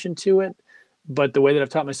attention to it, but the way that I've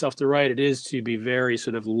taught myself to write it is to be very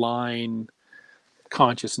sort of line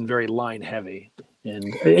conscious and very line heavy.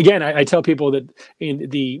 And again, I tell people that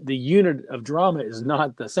the unit of drama is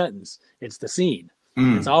not the sentence, it's the scene.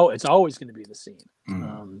 It's always going to be the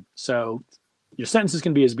scene. So your sentences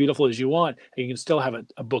can be as beautiful as you want, and you can still have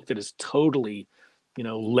a book that is totally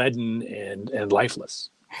leaden and lifeless.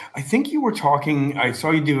 I think you were talking, I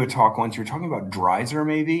saw you do a talk once, you were talking about Dreiser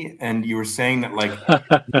maybe, and you were saying that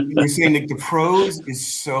the prose is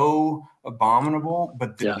so abominable,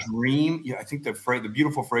 but the dream, I think the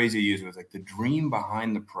beautiful phrase you used was the dream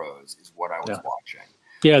behind the prose is what I was watching.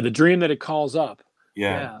 Yeah, the dream that it calls up.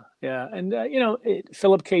 Yeah. And,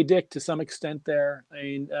 Philip K. Dick to some extent there. I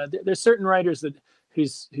mean, there's certain writers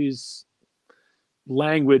whose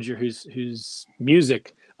language or whose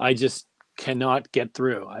music I just cannot get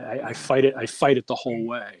through. I fight it the whole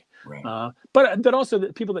way. Right. But also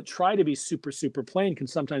the people that try to be super, super plain can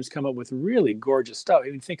sometimes come up with really gorgeous stuff. I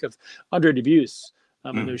mean, think of Andre Dubus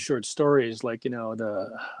and those short stories,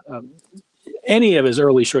 any of his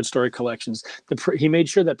early short story collections. He made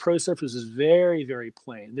sure that prose surface is very, very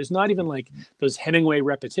plain. There's not even those Hemingway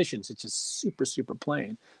repetitions. It's just super, super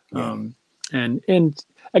plain. Yeah. And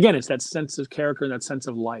again, it's that sense of character and that sense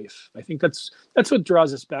of life. I think that's what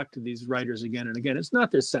draws us back to these writers again and again. It's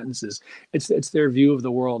not their sentences; it's their view of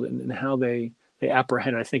the world and how they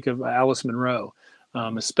apprehend it. I think of Alice Munro.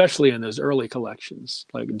 especially in those early collections,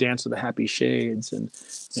 like Dance of the Happy Shades and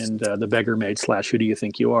The Beggar Maid / Who Do You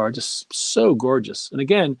Think You Are? Just so gorgeous. And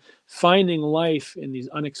again, finding life in these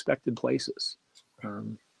unexpected places.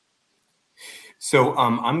 So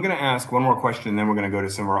I'm going to ask one more question, and then we're going to go to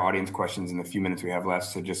some of our audience questions in the few minutes we have left.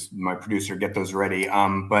 So just my producer, get those ready.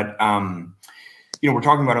 We're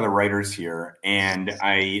talking about other writers here, and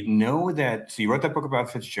I know that, so you wrote that book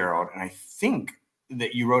about Fitzgerald, and I think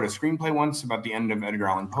that you wrote a screenplay once about the end of Edgar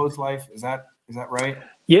Allan Poe's life. Is that right?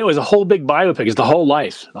 Yeah, it was a whole big biopic. It's the whole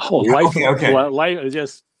life. Okay. Life.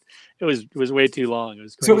 It was way too long. It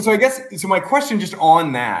was crazy. So I guess, my question just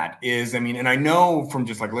on that is, and I know from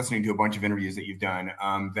just like listening to a bunch of interviews that you've done,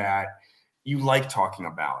 that you like talking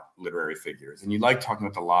about literary figures and you like talking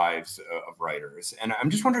about the lives of writers. And I'm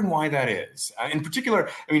just wondering why that is. In particular,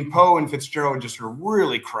 Poe and Fitzgerald just sort of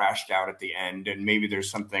really crashed out at the end. And maybe there's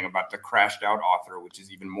something about the crashed out author, which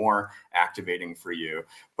is even more activating for you.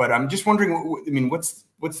 But I'm just wondering, what's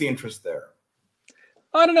the interest there?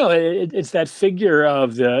 I don't know. It's that figure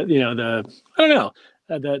of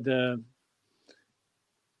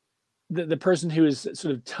the person who is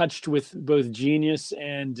sort of touched with both genius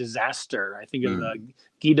and disaster. I think of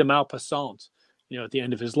Guy de Maupassant. At the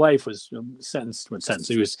end of his life was sentenced.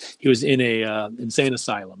 He was in a insane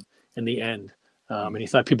asylum in the end, and he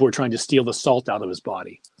thought people were trying to steal the salt out of his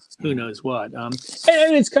body. Who knows what? And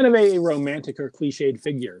it's kind of a romantic or cliched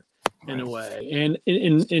figure in a way. And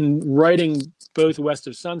in writing both West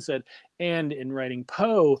of Sunset and in writing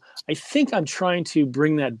Poe, I think I'm trying to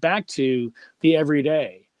bring that back to the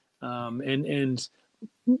everyday. And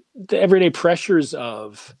the everyday pressures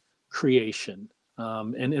of creation,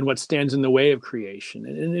 and what stands in the way of creation.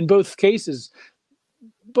 And in both cases,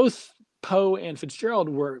 both Poe and Fitzgerald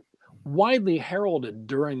were widely heralded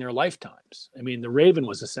during their lifetimes. The Raven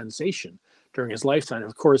was a sensation during his lifetime.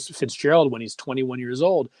 Of course, Fitzgerald, when he's 21 years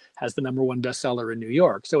old, has the #1 bestseller in New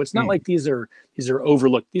York. So it's not like these are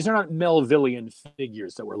overlooked. These are not Melvillian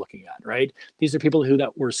figures that we're looking at, right? These are people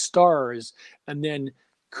that were stars and then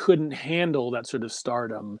couldn't handle that sort of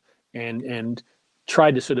stardom and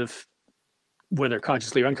tried to sort of, whether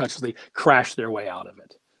consciously or unconsciously, crash their way out of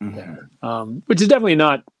it. There, which is definitely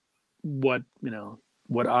not what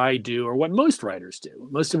I do or what most writers do.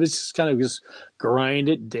 Most of it's just kind of just grind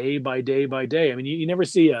it day by day by day. You never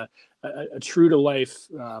see a true to life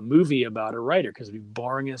movie about a writer because it'd be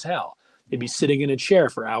boring as hell. They'd be sitting in a chair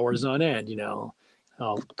for hours on end,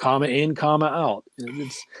 comma in, comma out.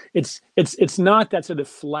 It's not that sort of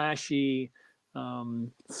flashy,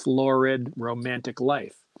 florid, romantic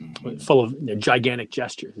life full of gigantic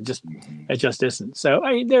gestures. It just isn't. So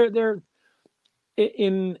they're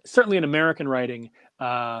certainly in American writing,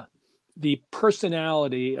 the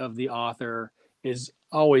personality of the author is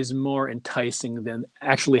always more enticing than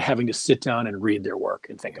actually having to sit down and read their work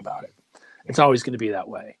and think about it. It's always going to be that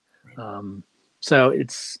way. So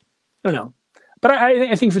it's, I don't know. But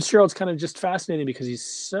I think Fitzgerald's kind of just fascinating because he's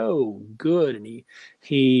so good, and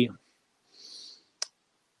he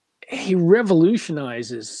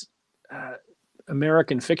revolutionizes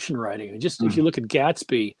American fiction writing. Just if you look at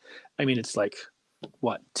Gatsby, it's like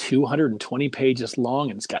 220 pages long,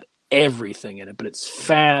 and it's got everything in it. But it's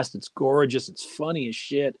fast, it's gorgeous, it's funny as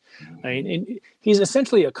shit. And he's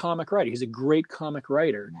essentially a comic writer. He's a great comic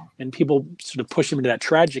writer, and people sort of push him into that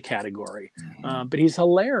tragic category. But he's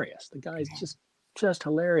hilarious. The guy's just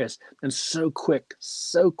hilarious and so quick.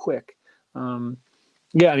 In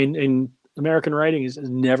American writing has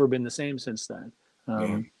never been the same since then.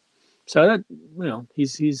 So that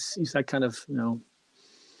he's that kind of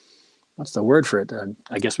what's the word for it?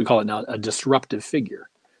 I guess we call it now a disruptive figure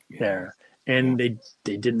there. And they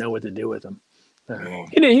didn't know what to do with him.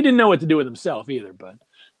 He didn't know what to do with himself either. But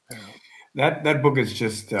that book is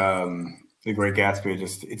just. The Great Gatsby,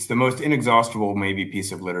 it's the most inexhaustible maybe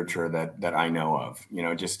piece of literature that I know of.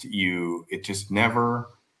 It just never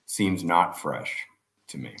seems not fresh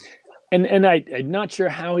to me. And I'm not sure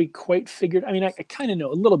how he quite figured. I kind of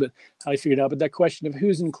know a little bit how he figured out, but that question of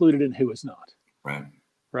who's included and who is not.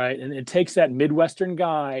 Right. And it takes that Midwestern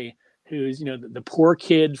guy who's, the poor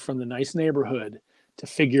kid from the nice neighborhood to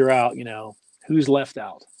figure out, who's left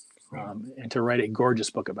out, and to write a gorgeous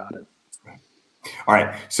book about it. All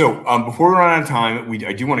right. So before we run out of time,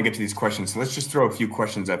 I do want to get to these questions. So let's just throw a few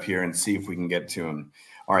questions up here and see if we can get to them.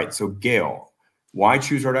 All right. So Gail, why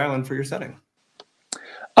choose Rhode Island for your setting?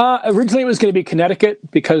 Originally, it was going to be Connecticut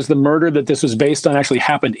because the murder that this was based on actually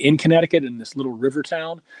happened in Connecticut in this little river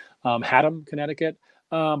town, Haddam, Connecticut.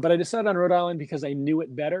 But I decided on Rhode Island because I knew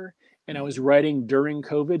it better. And I was writing during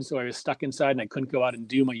COVID, so I was stuck inside and I couldn't go out and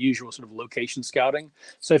do my usual sort of location scouting.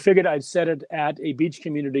 So I figured I'd set it at a beach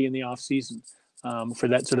community in the off season. for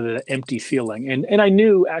that sort of the empty feeling. And I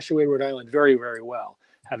knew Ashaway, Rhode Island very, very well,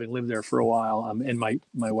 having lived there for a while, and my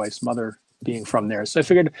wife's mother being from there. So I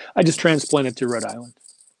figured I'd just transplant it to Rhode Island.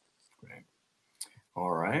 Great.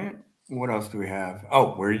 All right. What else do we have?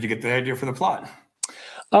 Oh, where did you get the idea for the plot?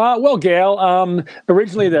 Well, Gail,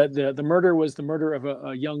 originally the murder was the murder of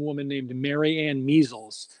a young woman named Mary Ann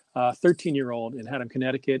Measles, 13-year-old in Haddam,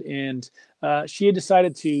 Connecticut. And she had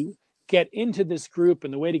decided to get into this group.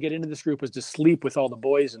 And the way to get into this group was to sleep with all the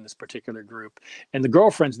boys in this particular group. And the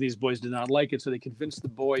girlfriends of these boys did not like it. So they convinced the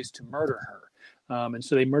boys to murder her. And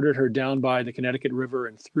so they murdered her down by the Connecticut River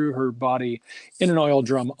and threw her body in an oil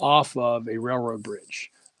drum off of a railroad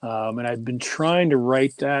bridge. And I've been trying to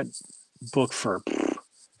write that book for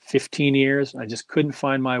 15 years. I just couldn't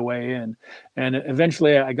find my way in. And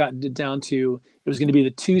eventually I got down to, it was going to be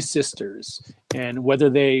the two sisters, and whether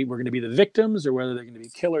they were going to be the victims or whether they're going to be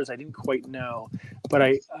killers, I didn't quite know. But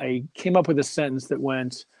I came up with a sentence that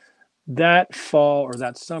went, that fall or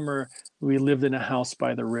that summer, we lived in a house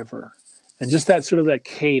by the river. And just that sort of that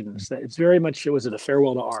cadence, that it's very much, was it A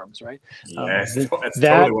Farewell to Arms, right? Yes, that's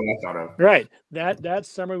totally what I thought of. Right. That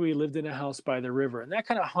summer we lived in a house by the river. And that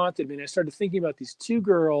kind of haunted me. And I started thinking about these two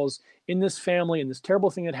girls in this family and this terrible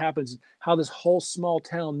thing that happens, how this whole small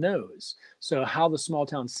town knows. So how the small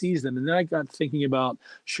town sees them. And then I got thinking about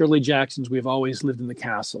Shirley Jackson's We've Always Lived in the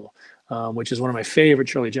Castle, which is one of my favorite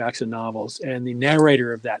Shirley Jackson novels. And the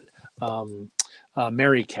narrator of that,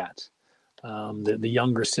 Mary Cat. The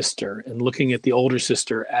younger sister, and looking at the older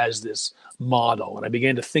sister as this model. And I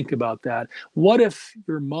began to think about that. What if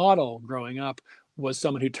your model growing up was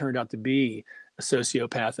someone who turned out to be a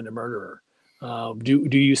sociopath and a murderer?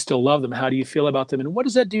 Do you still love them? How do you feel about them? And what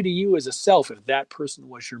does that do to you as a self if that person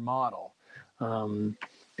was your model? And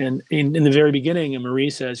in the very beginning, and Marie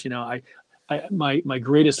says, my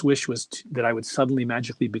greatest wish was that I would suddenly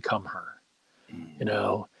magically become her,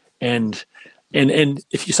 and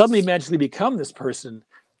if you suddenly magically become this person,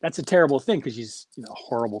 that's a terrible thing because she's a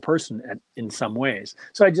horrible person in some ways.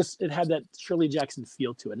 So it had that Shirley Jackson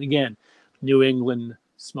feel to it. And again, New England,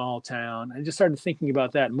 small town. I just started thinking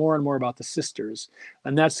about that more and more about the sisters.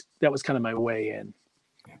 And that was kind of my way in.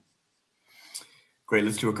 Yeah. Great.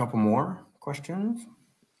 Let's do a couple more questions.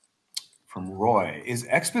 From Roy. Is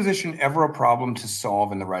exposition ever a problem to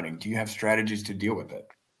solve in the writing? Do you have strategies to deal with it?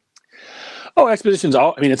 Oh, exposition's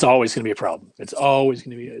it's always going to be a problem. It's always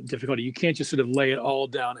going to be a difficulty. You can't just sort of lay it all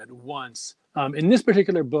down at once. In this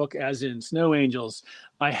particular book, as in Snow Angels,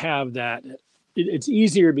 I have that. It's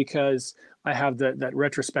easier because I have that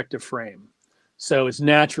retrospective frame. So it's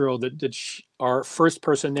natural that our first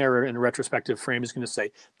person narrator in a retrospective frame is going to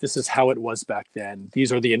say, this is how it was back then.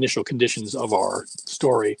 These are the initial conditions of our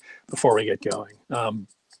story before we get going.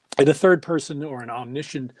 In a third person or an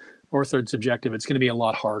omniscient or third subjective, it's going to be a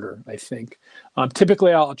lot harder, I think.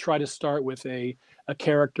 Typically, I'll try to start with a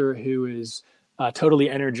character who is totally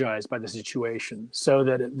energized by the situation, so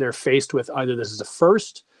that they're faced with either this is a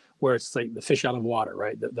first, where it's like the fish out of water,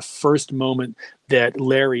 right? The first moment that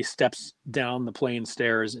Larry steps down the plane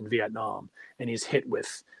stairs in Vietnam, and he's hit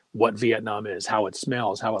with what Vietnam is, how it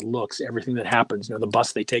smells, how it looks, everything that happens. The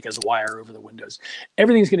bus they take has wire over the windows.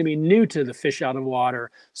 Everything's going to be new to the fish out of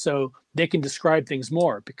water, so they can describe things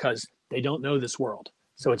more because they don't know this world.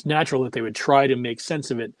 So it's natural that they would try to make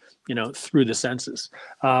sense of it, through the senses.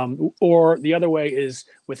 Or the other way is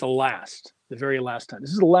with the very last time.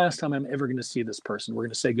 This is the last time I'm ever going to see this person. We're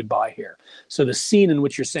going to say goodbye here. So the scene in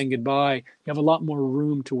which you're saying goodbye, you have a lot more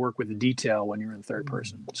room to work with the detail when you're in third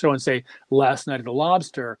person. So and say, last night at the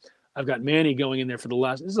Lobster, I've got Manny going in there for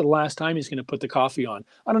this is the last time he's going to put the coffee on.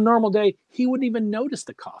 On a normal day, he wouldn't even notice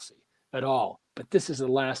the coffee at all. But this is the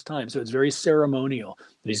last time. So it's very ceremonial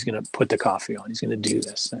that he's going to put the coffee on. He's going to do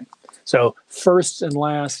this thing. So first and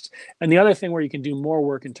last. And the other thing where you can do more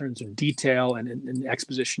work in terms of detail and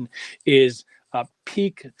exposition is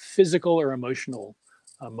peak physical or emotional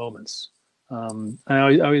moments.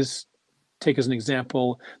 I always take as an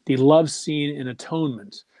example the love scene in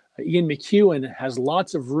Atonement. Ian McEwan has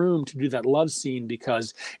lots of room to do that love scene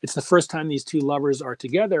because it's the first time these two lovers are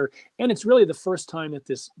together. And it's really the first time that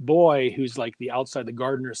this boy, who's like the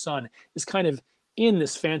gardener's son, is kind of in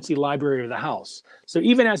this fancy library of the house. So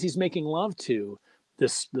even as he's making love to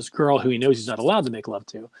this girl who he knows he's not allowed to make love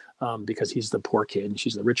to because he's the poor kid and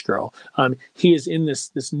she's the rich girl, he is in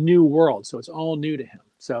this new world. So it's all new to him.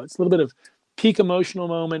 So it's a little bit of peak emotional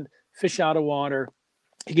moment, fish out of water.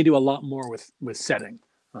 He can do a lot more with setting.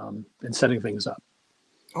 And setting things up.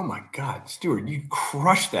 Oh my God, Stuart, you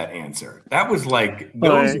crushed that answer. That was like,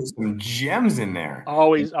 those are some gems in there.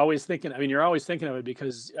 Always thinking. I mean, you're always thinking of it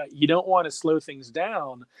because you don't want to slow things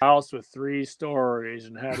down. House with 3 stories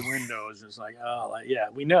and had windows. It's like, oh, yeah,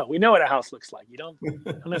 we know what a house looks like. You don't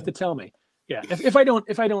have to tell me. Yeah, if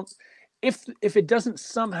it doesn't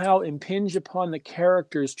somehow impinge upon the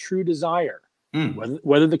character's true desire,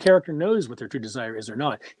 whether the character knows what their true desire is or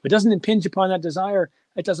not, if it doesn't impinge upon that desire,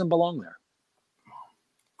 it doesn't belong there.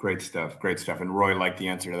 Great stuff. And Roy liked the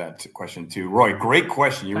answer to that question too. Roy, great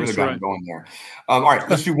question. You really got it going there. All right,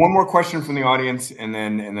 let's do one more question from the audience, and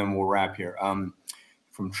then we'll wrap here. From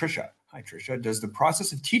Trisha. Hi, Trisha. Does the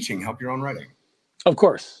process of teaching help your own writing? Of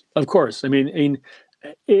course. I mean,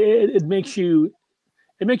 it makes you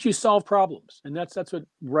solve problems, and that's what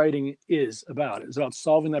writing is about. It's about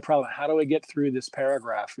solving that problem. How do I get through this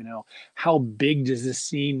paragraph? How big does this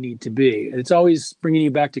scene need to be? And it's always bringing you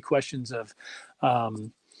back to questions of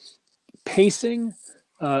pacing,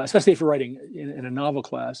 especially if you're writing in a novel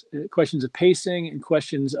class, questions of pacing and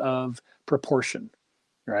questions of proportion,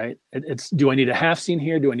 right? It's, do I need a half scene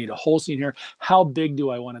here? Do I need a whole scene here? How big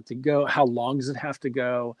do I want it to go? How long does it have to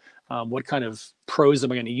go? What kind of prose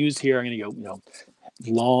am I going to use here? I'm going to go,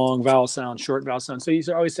 long vowel sound, short vowel sound. So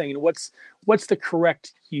you're always saying, what's the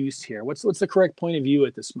correct use here? What's the correct point of view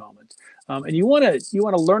at this moment? And you want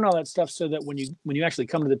to learn all that stuff so that when you actually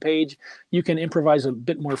come to the page, you can improvise a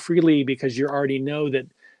bit more freely because you already know that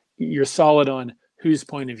you're solid on whose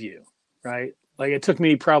point of view, right? Like it took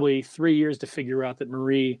me probably 3 years to figure out that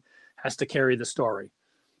Marie has to carry the story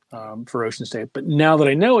for Ocean State. But now that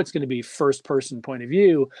I know it's going to be first person point of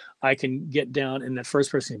view, I can get down and that first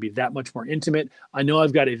person can be that much more intimate. I know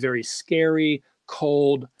I've got a very scary,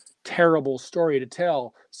 cold, terrible story to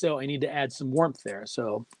tell. So I need to add some warmth there.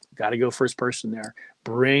 So got to go first person there,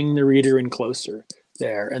 bring the reader in closer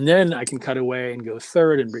there. And then I can cut away and go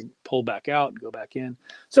third and pull back out and go back in.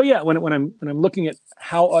 So yeah, when I'm looking at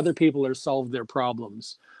how other people are solved their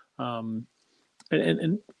problems, and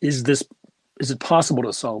is it possible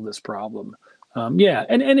to solve this problem? Yeah.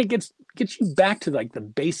 And it gets you back to like the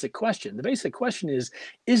basic question. The basic question is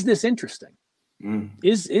this interesting?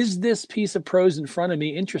 Is this piece of prose in front of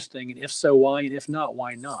me interesting? And if so, why? And if not,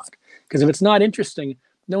 why not? Because if it's not interesting,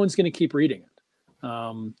 no one's going to keep reading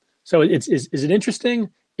it. So is it interesting?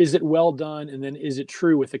 Is it well done? And then is it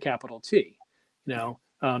true with a capital T?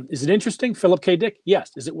 Is it interesting? Philip K. Dick?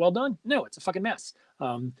 Yes. Is it well done? No, it's a fucking mess.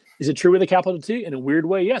 Is it true with a capital T? In a weird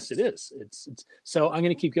way, yes, it is. It's so I'm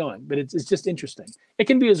going to keep going, but it's just interesting. It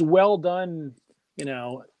can be as well done,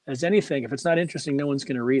 as anything. If it's not interesting, no one's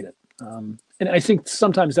going to read it. And I think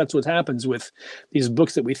sometimes that's what happens with these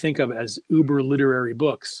books that we think of as uber literary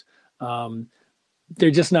books. They're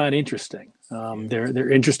just not interesting. They're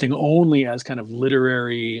interesting only as kind of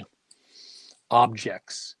literary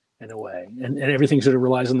objects in a way, and everything sort of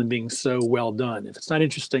relies on them being so well done. If it's not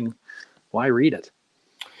interesting, why read it?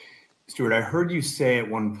 Stuart, I heard you say at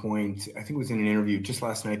one point, I think it was in an interview just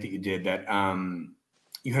last night that you did, that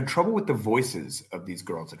you had trouble with the voices of these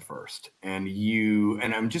girls at first. And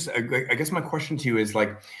I guess my question to you is,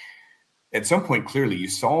 like, at some point, clearly you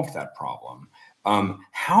solved that problem.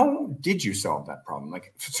 How did you solve that problem?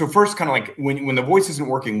 Like, so first, kind of like when the voice isn't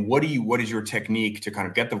working, what is your technique to kind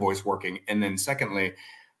of get the voice working? And then secondly,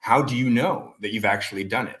 how do you know that you've actually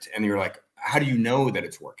done it? And you're like, how do you know that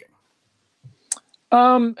it's working?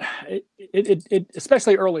 It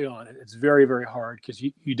especially early on, it's very, very hard because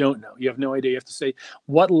you don't know. You have no idea. You have to say,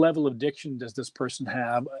 what level of diction does this person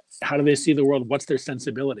have? How do they see the world? What's their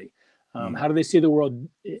sensibility? How do they see the world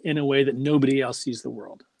in a way that nobody else sees the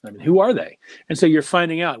world? I mean, who are they? And so you're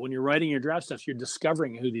finding out when you're writing your draft stuff, you're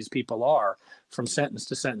discovering who these people are from sentence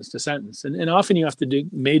to sentence to sentence. And often you have to do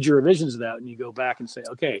major revisions of that. And you go back and say,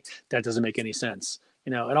 okay, that doesn't make any sense.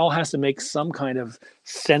 It all has to make some kind of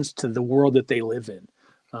sense to the world that they live in,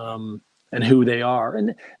 and who they are.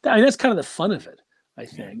 And that's kind of the fun of it, I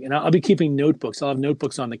think. And I'll be keeping notebooks. I'll have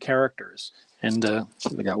notebooks on the characters. And I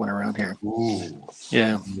got one around here. Ooh,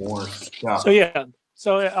 yeah. More stuff.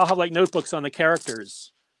 So I'll have like notebooks on the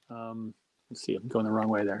characters. Let's see, I'm going the wrong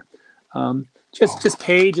way there. Just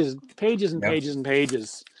pages and pages and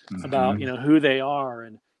pages about who they are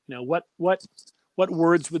and what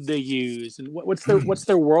words would they use and what's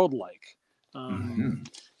their world like. Who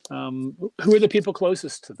are the people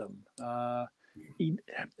closest to them?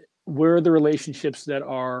 Where are the relationships that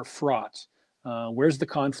are fraught? Where's the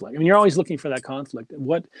conflict? I mean, you're always looking for that conflict.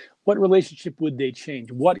 What relationship would they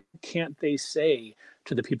change? What can't they say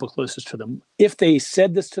to the people closest to them? If they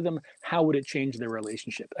said this to them, how would it change their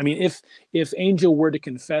relationship? I mean, if Angel were to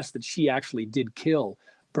confess that she actually did kill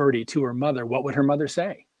Birdie to her mother, what would her mother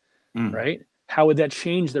say? Right? how would that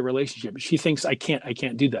change the relationship? She thinks I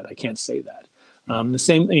can't do that. I can't say that. The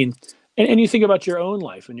same, I mean, and you think about your own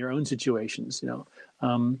life and your own situations,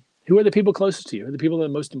 who are the people closest to you? Who are the people that are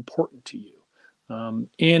most important to you?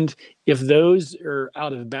 And if those are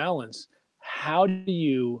out of balance, how do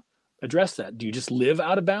you address that? Do you just live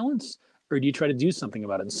out of balance, or do you try to do something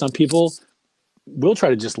about it? And some people will try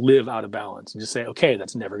to just live out of balance and just say, okay,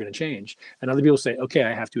 that's never going to change. And other people say, okay,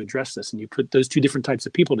 I have to address this. And you put those two different types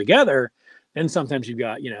of people together, then sometimes you've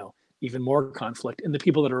got, even more conflict. And the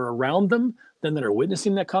people that are around them, then that are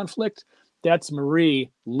witnessing that conflict, that's Marie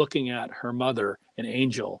looking at her mother, an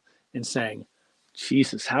angel, and saying,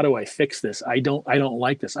 Jesus, how do I fix this? I don't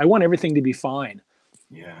like this. I want everything to be fine.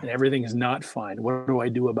 Yeah. And everything is not fine. What do I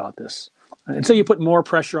do about this? And so you put more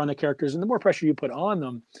pressure on the characters, and the more pressure you put on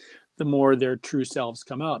them, the more their true selves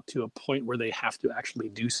come out, to a point where they have to actually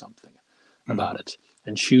do something about it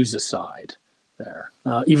and choose a side there,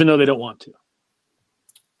 even though they don't want to.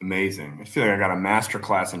 Amazing. I feel like I got a master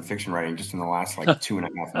class in fiction writing just in the last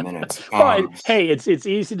 2.5 minutes. Hey, it's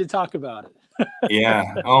easy to talk about it.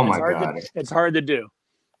 Yeah. Oh my God. It's hard to do.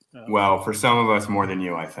 Well, for some of us more than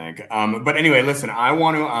you, I think. But anyway, listen, I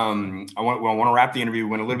want to wrap the interview. We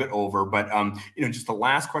went a little bit over, but just the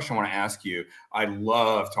last question I want to ask you. I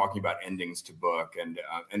love talking about endings to book and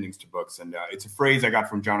endings to books, and it's a phrase I got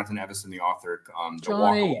from Jonathan Evison, the author. The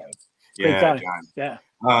walk away. Yeah, John. Yeah.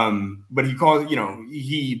 But he calls,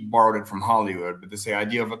 he borrowed it from Hollywood, but this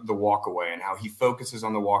idea of the walk away and how he focuses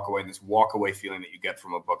on the walk away and this walk away feeling that you get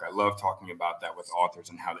from a book. I love talking about that with authors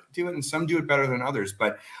and how they do it. And some do it better than others,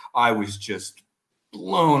 but I was just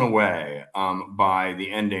blown away by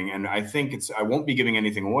the ending. And I think I won't be giving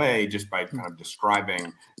anything away just by kind of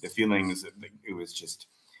describing the feelings. It was just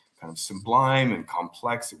kind of sublime and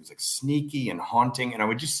complex. It was like sneaky and haunting. And I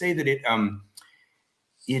would just say that it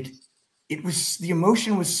was, the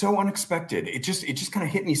emotion was so unexpected. It just kind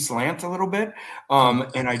of hit me slant a little bit.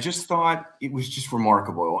 And I just thought it was just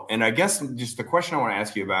remarkable. And I guess just the question I want to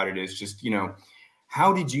ask you about it is just,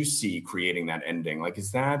 how did you see creating that ending? Like,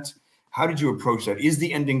 how did you approach that? Is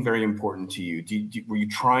the ending very important to you? Were you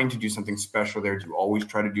trying to do something special there? Do you always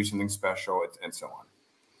try to do something special, and so on?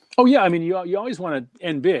 Oh yeah, I mean, you always want to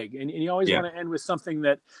end big, and you always want to end with something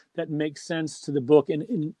that makes sense to the book,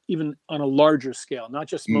 and even on a larger scale, not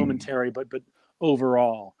just momentary, but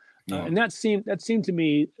overall. And that seemed to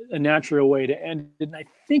me a natural way to end it. And I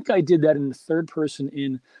think I did that in the third person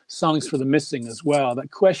in Songs for the Missing as well.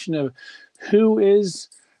 That question of who is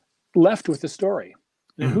left with the story,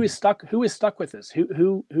 and who is stuck with this,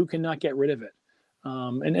 who cannot get rid of it.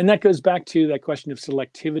 And that goes back to that question of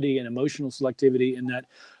selectivity and emotional selectivity, in that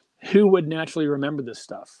who would naturally remember this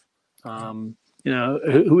stuff? What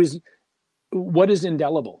is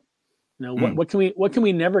indelible? What can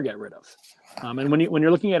we never get rid of? And when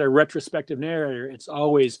you're looking at a retrospective narrator, it's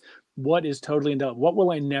always what is totally indelible. What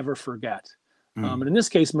will I never forget? And in this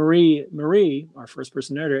case, Marie, our first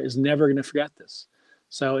person narrator, is never going to forget this.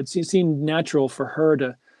 So it seemed natural for her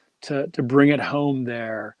to bring it home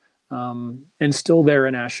there, and still there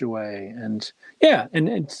in Ashaway, and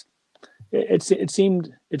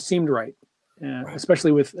it seemed right,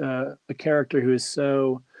 especially with a character who is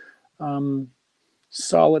so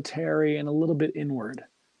solitary and a little bit inward,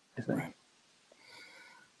 I think. Right.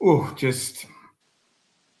 Oh,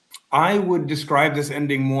 I would describe this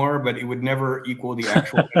ending more, but it would never equal the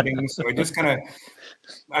actual ending. So I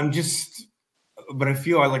just but I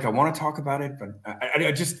feel like I want to talk about it, but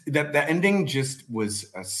I just, that ending just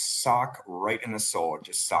was a sock right in the soul. It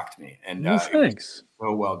just socked me. And thanks.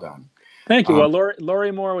 So well done. Thank you. Well,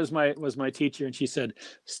 Lori Moore was my teacher, and she said,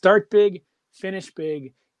 start big, finish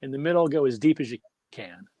big, in the middle, go as deep as you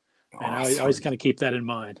can. And I always kind of keep that in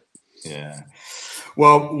mind. Yeah.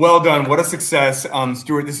 Well done. What a success.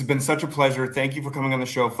 Stewart, this has been such a pleasure. Thank you for coming on the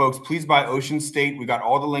show. Folks, please buy Ocean State. We got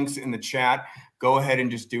all the links in the chat. Go ahead and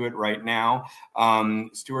just do it right now.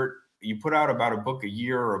 Stewart, you put out about a book a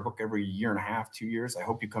year, or a book every year and a half, 2 years. I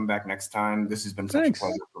hope you come back next time. This has been such a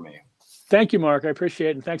pleasure for me. Thank you, Mark. I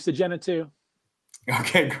appreciate it. And thanks to Jenna, too.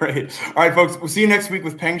 Okay, great. All right, folks. We'll see you next week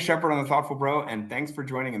with Peng Shepherd on The Thoughtful Bro. And thanks for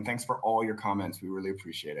joining, and thanks for all your comments. We really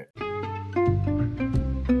appreciate it.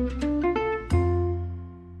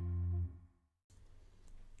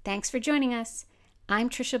 Thanks for joining us. I'm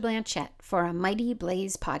Trisha Blanchet for a Mighty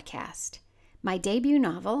Blaze podcast. My debut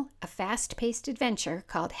novel, a fast-paced adventure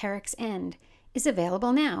called Herrick's End, is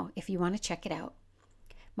available now if you want to check it out.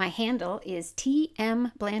 My handle is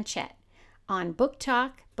TM Blanchet on Book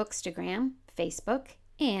Talk, Bookstagram, Facebook,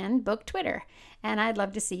 and Book Twitter, and I'd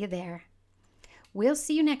love to see you there. We'll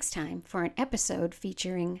see you next time for an episode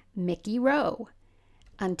featuring Mickey Rowe.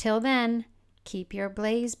 Until then, keep your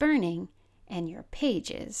blaze burning and your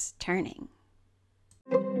pages turning.